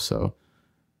himself. So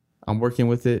I'm working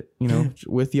with it,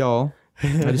 with y'all.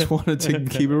 I just wanted to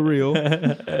keep it real,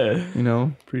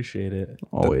 Appreciate it.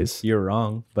 Always. You're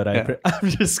wrong, but I'm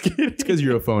just kidding. It's because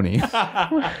you're a phony.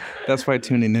 That's why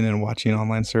tuning in and watching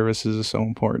online services is so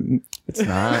important. It's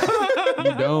not.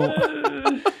 You don't.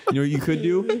 You know what you could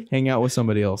do? Hang out with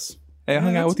somebody else. Hey, I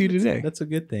hung out with you today. That's a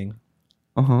good thing.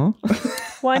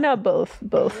 Why not both?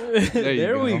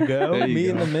 There we go. Meet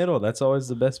in the middle. That's always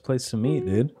the best place to meet,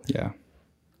 dude. Yeah.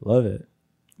 Love it.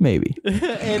 Maybe.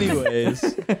 Anyways,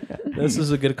 this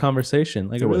is a good conversation.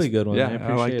 Like a really good one. Yeah, I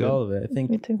appreciate all of it. I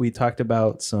think too. we talked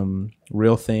about some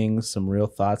real things, some real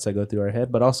thoughts that go through our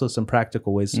head, but also some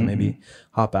practical ways to maybe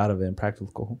hop out of it and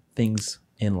practical things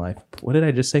in life. What did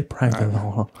I just say?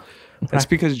 Practical. That's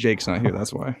because Jake's not here.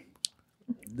 That's why.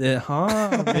 Maybe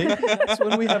that's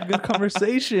when we have good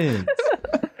conversations.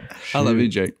 I love you,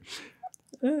 Jake.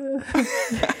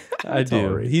 I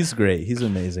do. He's great. He's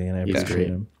amazing, and I appreciate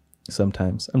him.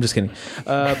 Sometimes. I'm just kidding.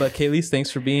 But Kayleigh, thanks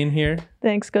for being here.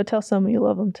 Thanks. Go tell someone you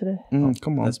love them today.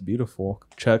 Come on. That's beautiful.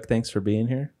 Chuck, thanks for being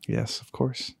here. Yes, of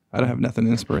course. I don't have nothing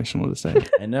inspirational to say.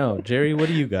 I know. Jerry, what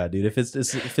do you got, dude? If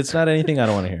it's not anything, I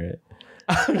don't want to hear it.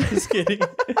 I'm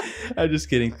just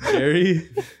kidding. Jerry,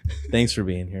 thanks for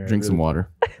being here. Drink some water.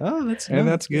 Oh, that's And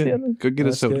that's good. Go get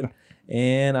a soda. Good.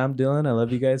 And I'm Dylan. I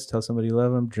love you guys. Tell somebody you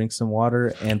love them. Drink some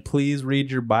water. And please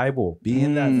read your Bible. Be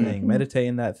in that thing. Meditate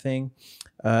in that thing.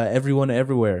 Everyone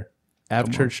Everywhere.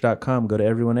 Avchurch.com. Go to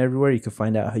Everyone Everywhere. You can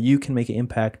find out how you can make an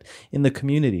impact in the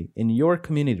community, in your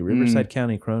community, Riverside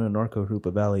County, Corona, Norco,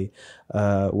 Hoopa Valley,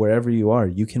 wherever you are.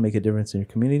 You can make a difference in your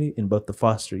community, in both the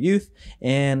foster youth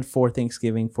and for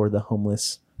Thanksgiving for the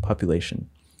homeless population.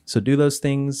 So do those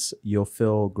things. You'll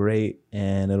feel great,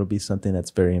 and it'll be something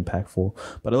that's very impactful.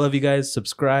 But I love you guys.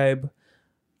 Subscribe.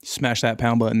 Smash that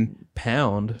pound button.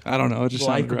 Pound. I don't know. It just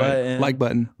Like sounded right. button. Like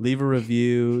button. Leave a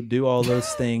review. Do all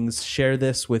those things. Share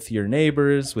this with your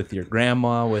neighbors, with your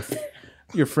grandma, with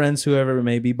your friends, whoever it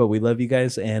may be. But we love you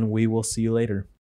guys, and we will see you later.